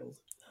wild.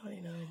 I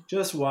know.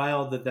 Just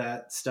wild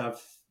that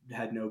stuff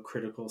had no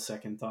critical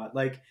second thought.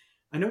 Like,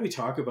 I know we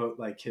talk about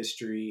like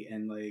history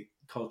and like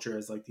culture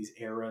as like these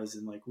eras,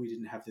 and like we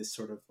didn't have this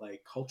sort of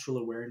like cultural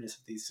awareness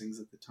of these things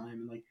at the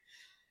time, and like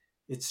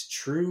it's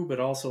true, but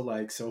also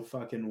like, so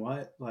fucking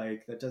what?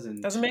 Like, that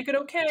doesn't make it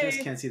okay. I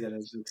just can't see that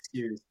as an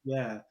excuse.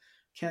 Yeah,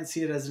 can't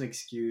see it as an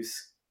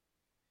excuse.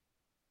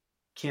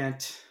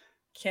 Can't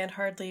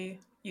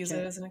hardly use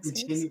it as an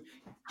excuse.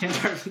 Can't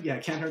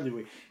hardly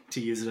wait to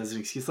use it as an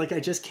excuse. Like,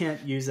 I just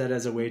can't use that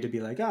as a way to be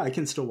like, I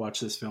can still watch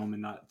this film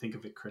and not think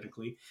of it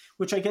critically,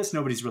 which I guess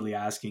nobody's really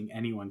asking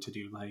anyone to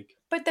do. Like,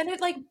 but then it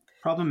like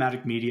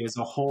problematic media is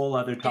a whole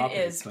other topic.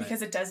 It is,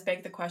 because it does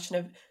beg the question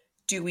of,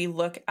 do we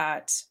look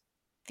at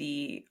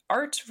the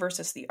art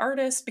versus the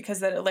artist?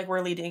 Because then like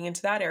we're leading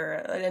into that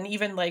era, and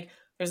even like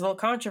there's a little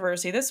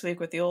controversy this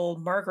week with the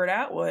old Margaret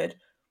Atwood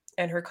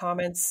and her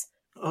comments.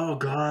 Oh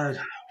God.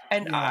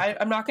 And yeah.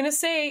 I'm not going to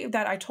say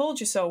that I told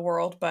you so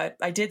world, but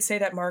I did say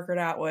that Margaret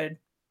Atwood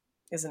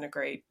isn't a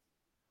great,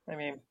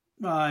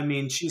 I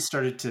mean, she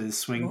started to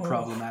swing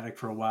problematic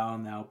for a while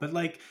now, but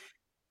like,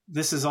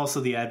 this is also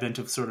the advent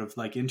of sort of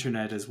like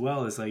internet as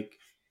well, as like,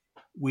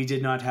 we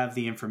did not have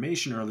the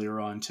information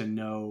earlier on to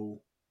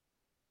know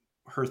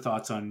her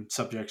thoughts on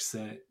subjects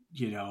that,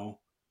 you know,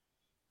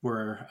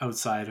 were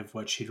outside of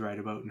what she'd write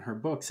about in her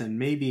books. And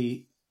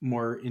maybe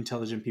more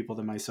intelligent people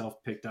than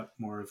myself picked up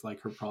more of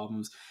like her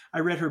problems. I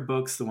read her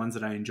books, the ones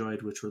that I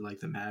enjoyed, which were like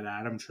the Mad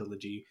Adam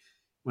trilogy,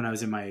 when I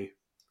was in my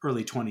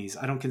early 20s.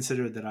 I don't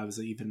consider that I was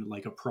even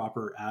like a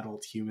proper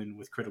adult human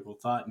with critical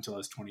thought until I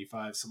was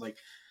 25. So like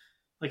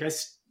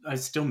I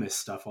still miss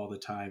stuff all the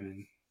time.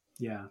 And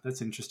yeah,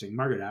 that's interesting.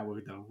 Margaret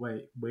Atwood though,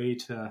 way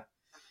to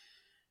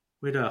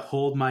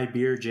hold my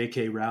beer,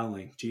 J.K.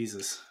 Rowling.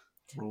 Jesus.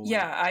 Rolling.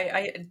 Yeah,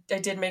 I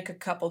did make a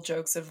couple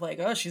jokes of like,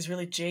 oh, she's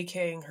really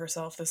JKing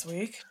herself this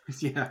week.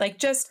 Yeah. Like,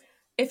 just,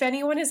 if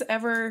anyone is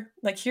ever,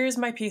 like, here's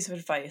my piece of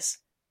advice.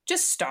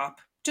 Just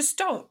stop. Just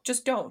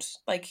don't.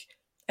 Like,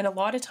 and a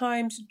lot of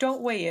times,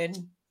 don't weigh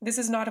in. This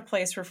is not a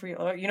place for free.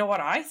 You know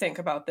what I think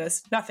about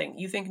this? Nothing.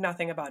 You think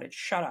nothing about it.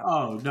 Shut up.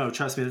 Oh, no,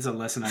 trust me. That's a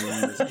lesson I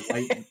learned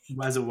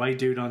as a white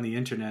dude on the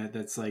internet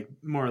that's like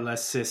more or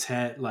less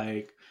cishet,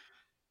 like,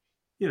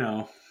 you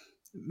know,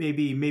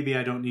 maybe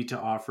I don't need to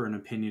offer an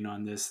opinion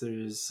on this.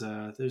 There's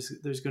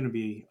going to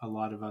be a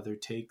lot of other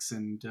takes,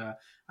 and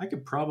I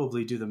could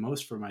probably do the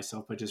most for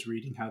myself by just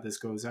reading how this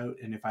goes out.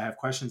 And if I have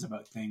questions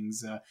about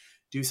things,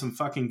 do some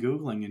fucking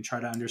Googling and try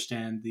to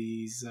understand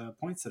these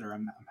points that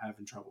I'm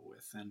having trouble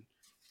with. And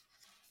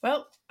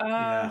well,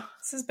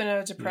 This has been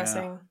a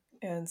depressing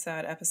and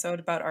sad episode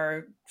about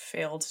our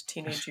failed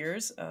teenage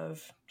years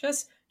of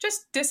just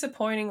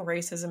disappointing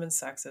racism and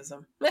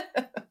sexism.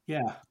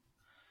 Yeah.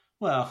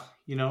 Well,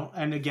 you know,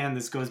 and again,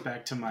 this goes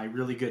back to my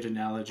really good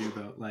analogy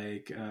about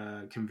like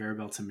conveyor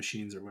belts and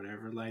machines or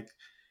whatever. Like,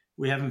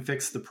 we haven't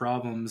fixed the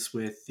problems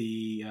with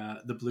the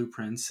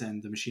blueprints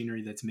and the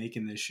machinery that's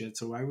making this shit.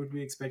 So why would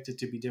we expect it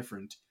to be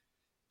different?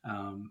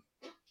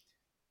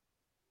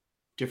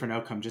 Different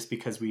outcome just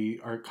because we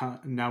are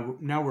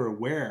now we're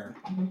aware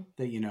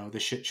that, you know, the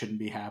shit shouldn't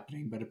be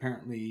happening, but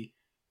apparently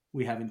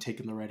we haven't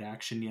taken the right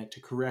action yet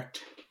to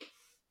correct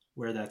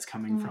where that's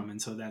coming from,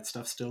 and so that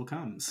stuff still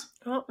comes.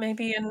 Well,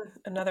 maybe in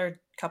another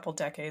couple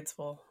decades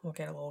we'll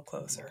get a little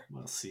closer.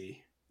 We'll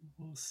see.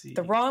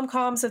 The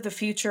rom-coms of the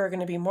future are going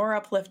to be more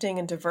uplifting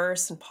and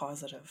diverse and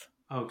positive.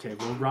 Okay,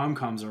 well,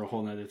 rom-coms are a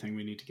whole other thing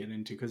we need to get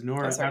into, because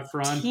Nora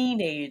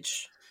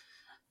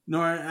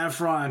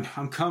Ephron,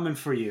 I'm coming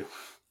for you.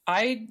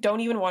 I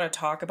don't even want to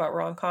talk about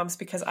rom-coms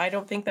because I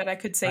don't think that I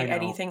could say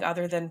anything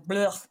other than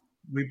blech.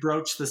 We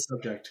broached the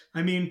subject.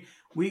 I mean,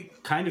 we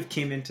kind of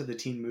came into the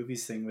teen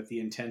movies thing with the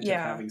intent of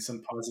having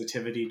some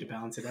positivity to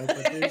balance it out,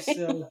 but there's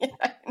still...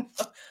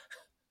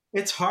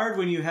 It's hard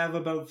when you have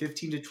about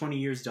 15 to 20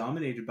 years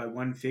dominated by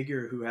one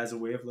figure who has a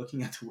way of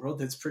looking at the world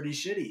that's pretty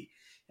shitty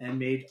and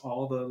made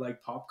all the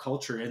like pop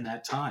culture in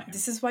that time.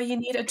 This is why you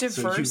need a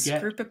diverse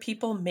group of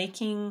people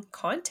making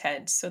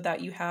content, so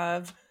that you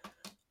have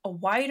a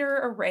wider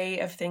array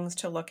of things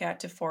to look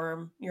at to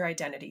form your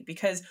identity.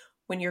 Because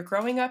when you're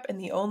growing up and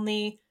the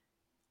only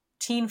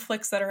teen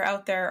flicks that are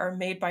out there are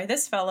made by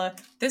this fella,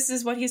 this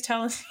is what he's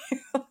telling you.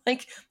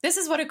 Like, this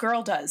is what a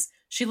girl does.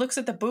 She looks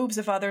at the boobs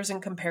of others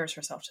and compares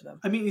herself to them.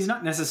 I mean, he's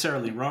not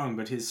necessarily wrong,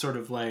 but his sort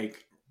of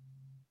like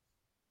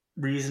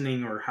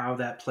reasoning or how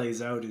that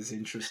plays out is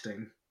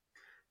interesting.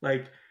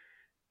 Like,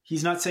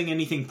 he's not saying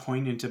anything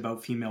poignant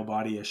about female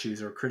body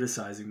issues or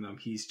criticizing them.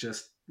 He's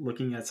just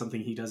looking at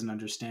something he doesn't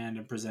understand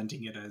and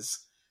presenting it as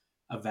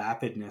a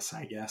vapidness,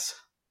 I guess.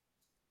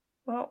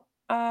 Well,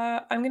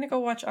 I'm going to go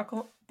watch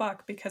Uncle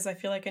Buck because I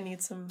feel like I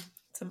need some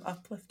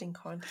uplifting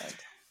content.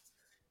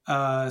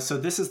 So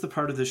this is the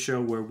part of the show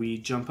where we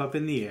jump up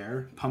in the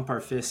air, pump our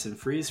fists and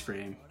freeze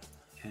frame.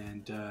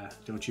 And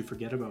don't you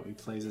forget about me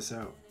plays us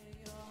out.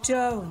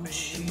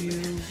 Don't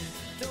you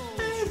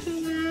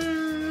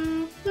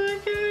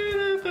forget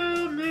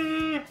about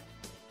me.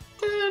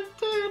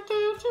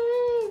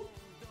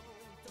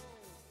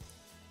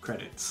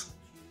 credits.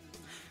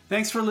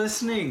 Thanks for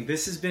listening.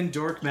 This has been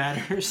Dork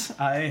Matters.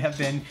 I have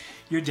been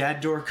your dad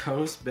dork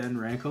host, Ben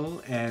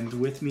Rankle, and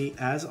with me,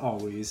 as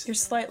always, your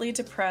slightly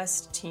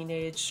depressed,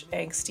 teenage,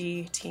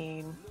 angsty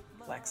teen,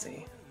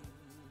 Lexi.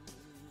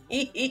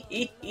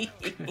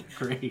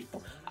 Great.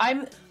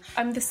 I'm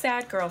the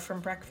sad girl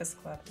from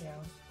Breakfast Club now.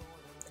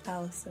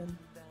 Allison.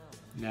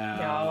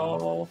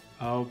 No.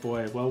 Oh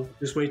boy. Well,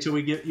 just wait till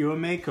we get you a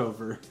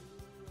makeover.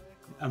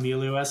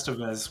 Emilio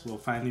Estevez will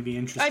finally be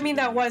interested. I mean,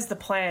 that was the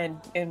plan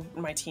in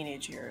my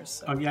teenage years.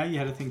 So. Oh yeah, you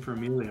had a thing for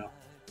Emilio.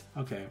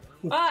 Okay.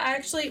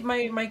 Actually,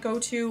 my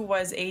go-to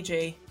was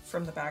AJ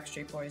from the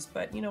Backstreet Boys,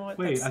 but you know what?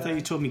 Wait, I thought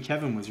you told me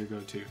Kevin was your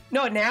go-to.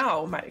 No,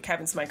 now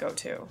Kevin's my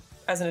go-to.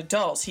 As an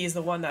adult, he's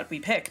the one that we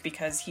pick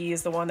because he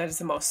is the one that is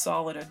the most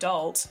solid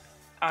adult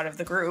out of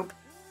the group.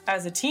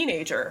 As a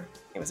teenager,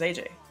 it was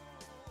AJ.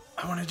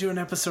 I want to do an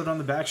episode on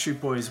the Backstreet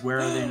Boys. Where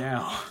are they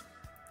now?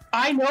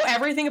 I know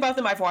everything about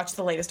them. I've watched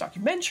the latest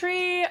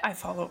documentary. I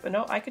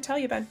could tell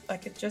you, Ben.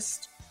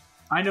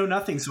 I know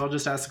nothing, so I'll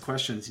just ask the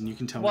questions and you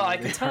can tell me. Well, I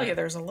can tell you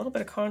there's a little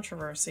bit of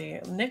controversy.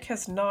 Nick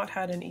has not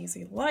had an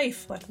easy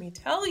life, let me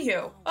tell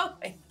you. Oh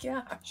my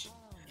gosh.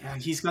 Yeah,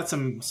 he's got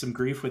some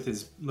grief with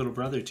his little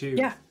brother too.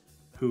 Yeah.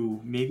 Who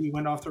maybe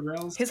went off the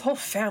rails. His whole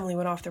family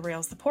went off the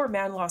rails. The poor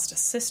man lost a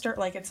sister.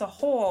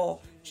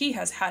 He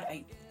has had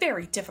a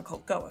very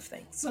difficult go of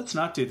things. Let's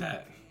not do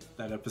that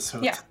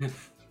episode. Yeah.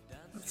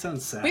 That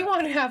sounds sad. We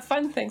want to have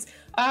fun things.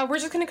 We're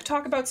just going to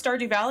talk about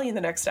Stardew Valley in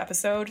the next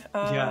episode.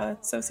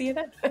 So see you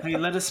then. Hey,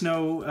 let us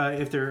know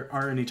if there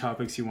are any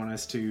topics you want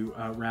us to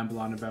ramble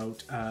on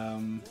about.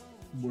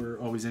 We're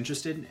always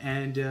interested.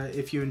 And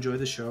if you enjoy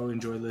the show,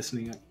 enjoy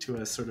listening to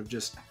us sort of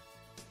just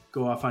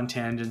go off on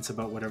tangents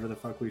about whatever the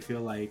fuck we feel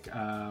like,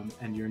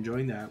 and you're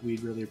enjoying that, we'd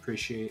really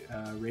appreciate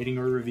a rating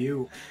or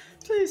review.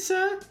 Please,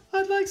 sir,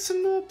 I'd like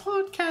some more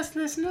podcast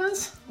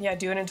listeners. Yeah,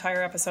 do an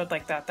entire episode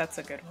like that. That's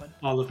a good one.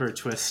 Oliver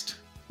Twist.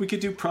 We could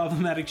do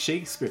problematic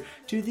Shakespeare.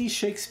 Do these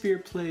Shakespeare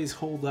plays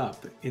hold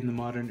up in the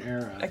modern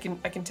era? I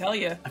can tell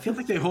you. I feel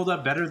like they hold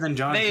up better than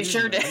John They Hughes,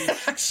 sure did,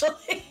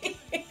 actually.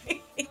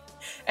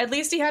 At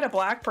least he had a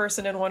black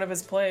person in one of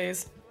his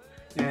plays.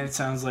 And it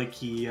sounds like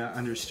he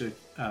understood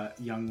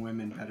young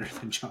women better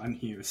than John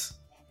Hughes.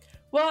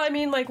 Well, I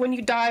mean, when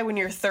you die when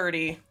you're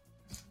 30,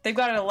 they've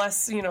got a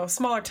less,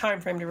 smaller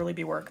time frame to really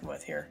be working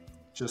with here.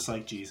 Just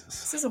like Jesus.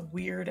 This is a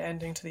weird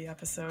ending to the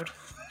episode.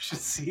 We should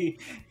see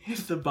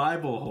if the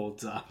Bible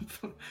holds up.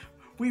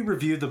 We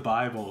review the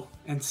Bible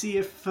and see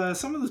if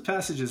some of those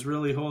passages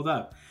really hold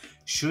up.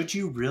 Should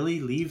you really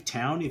leave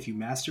town if you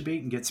masturbate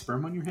and get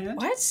sperm on your hand?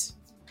 What?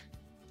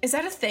 Is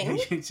that a thing?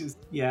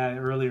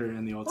 Earlier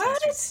in the Old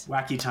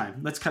Testament. Wacky time.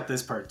 Let's cut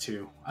this part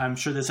too. I'm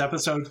sure this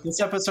episode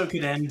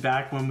could end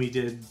back when we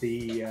did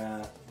the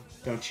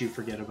Don't You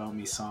Forget About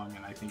Me song,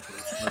 and I think it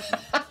was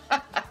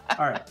perfect.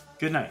 All right.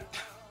 Good night.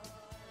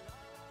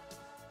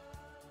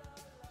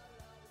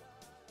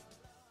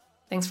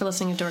 Thanks for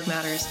listening to Dork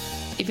Matters.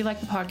 If you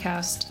like the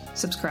podcast,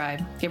 subscribe,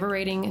 give a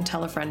rating, and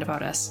tell a friend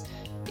about us.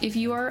 If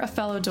you are a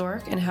fellow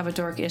dork and have a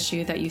dork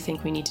issue that you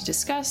think we need to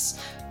discuss,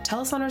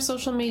 tell us on our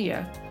social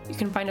media. You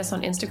can find us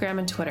on Instagram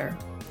and Twitter.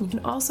 You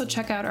can also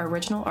check out our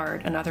original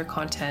art and other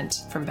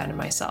content from Ben and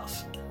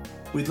myself.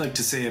 We'd like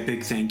to say a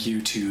big thank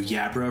you to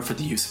Yabra for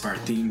the use of our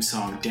theme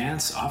song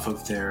Dance off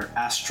of their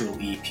Astral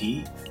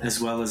EP,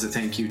 as well as a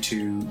thank you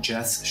to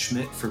Jess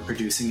Schmidt for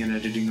producing and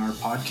editing our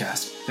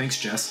podcast.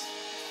 Thanks, Jess.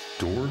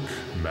 Dork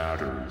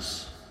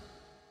Matters.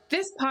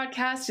 This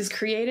podcast is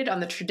created on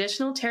the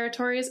traditional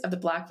territories of the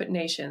Blackfoot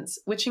Nations,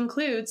 which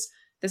includes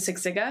the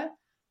Siksika,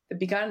 the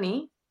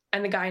Piikani,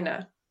 and the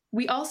Kainai.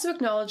 We also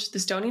acknowledge the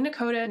Stoney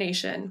Nakoda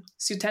Nation,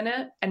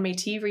 Tsuut'ina, and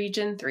Métis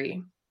Region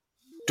 3.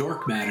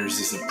 Dork Matters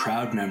is a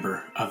proud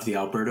member of the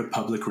Alberta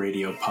Public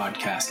Radio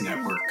Podcast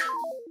Network.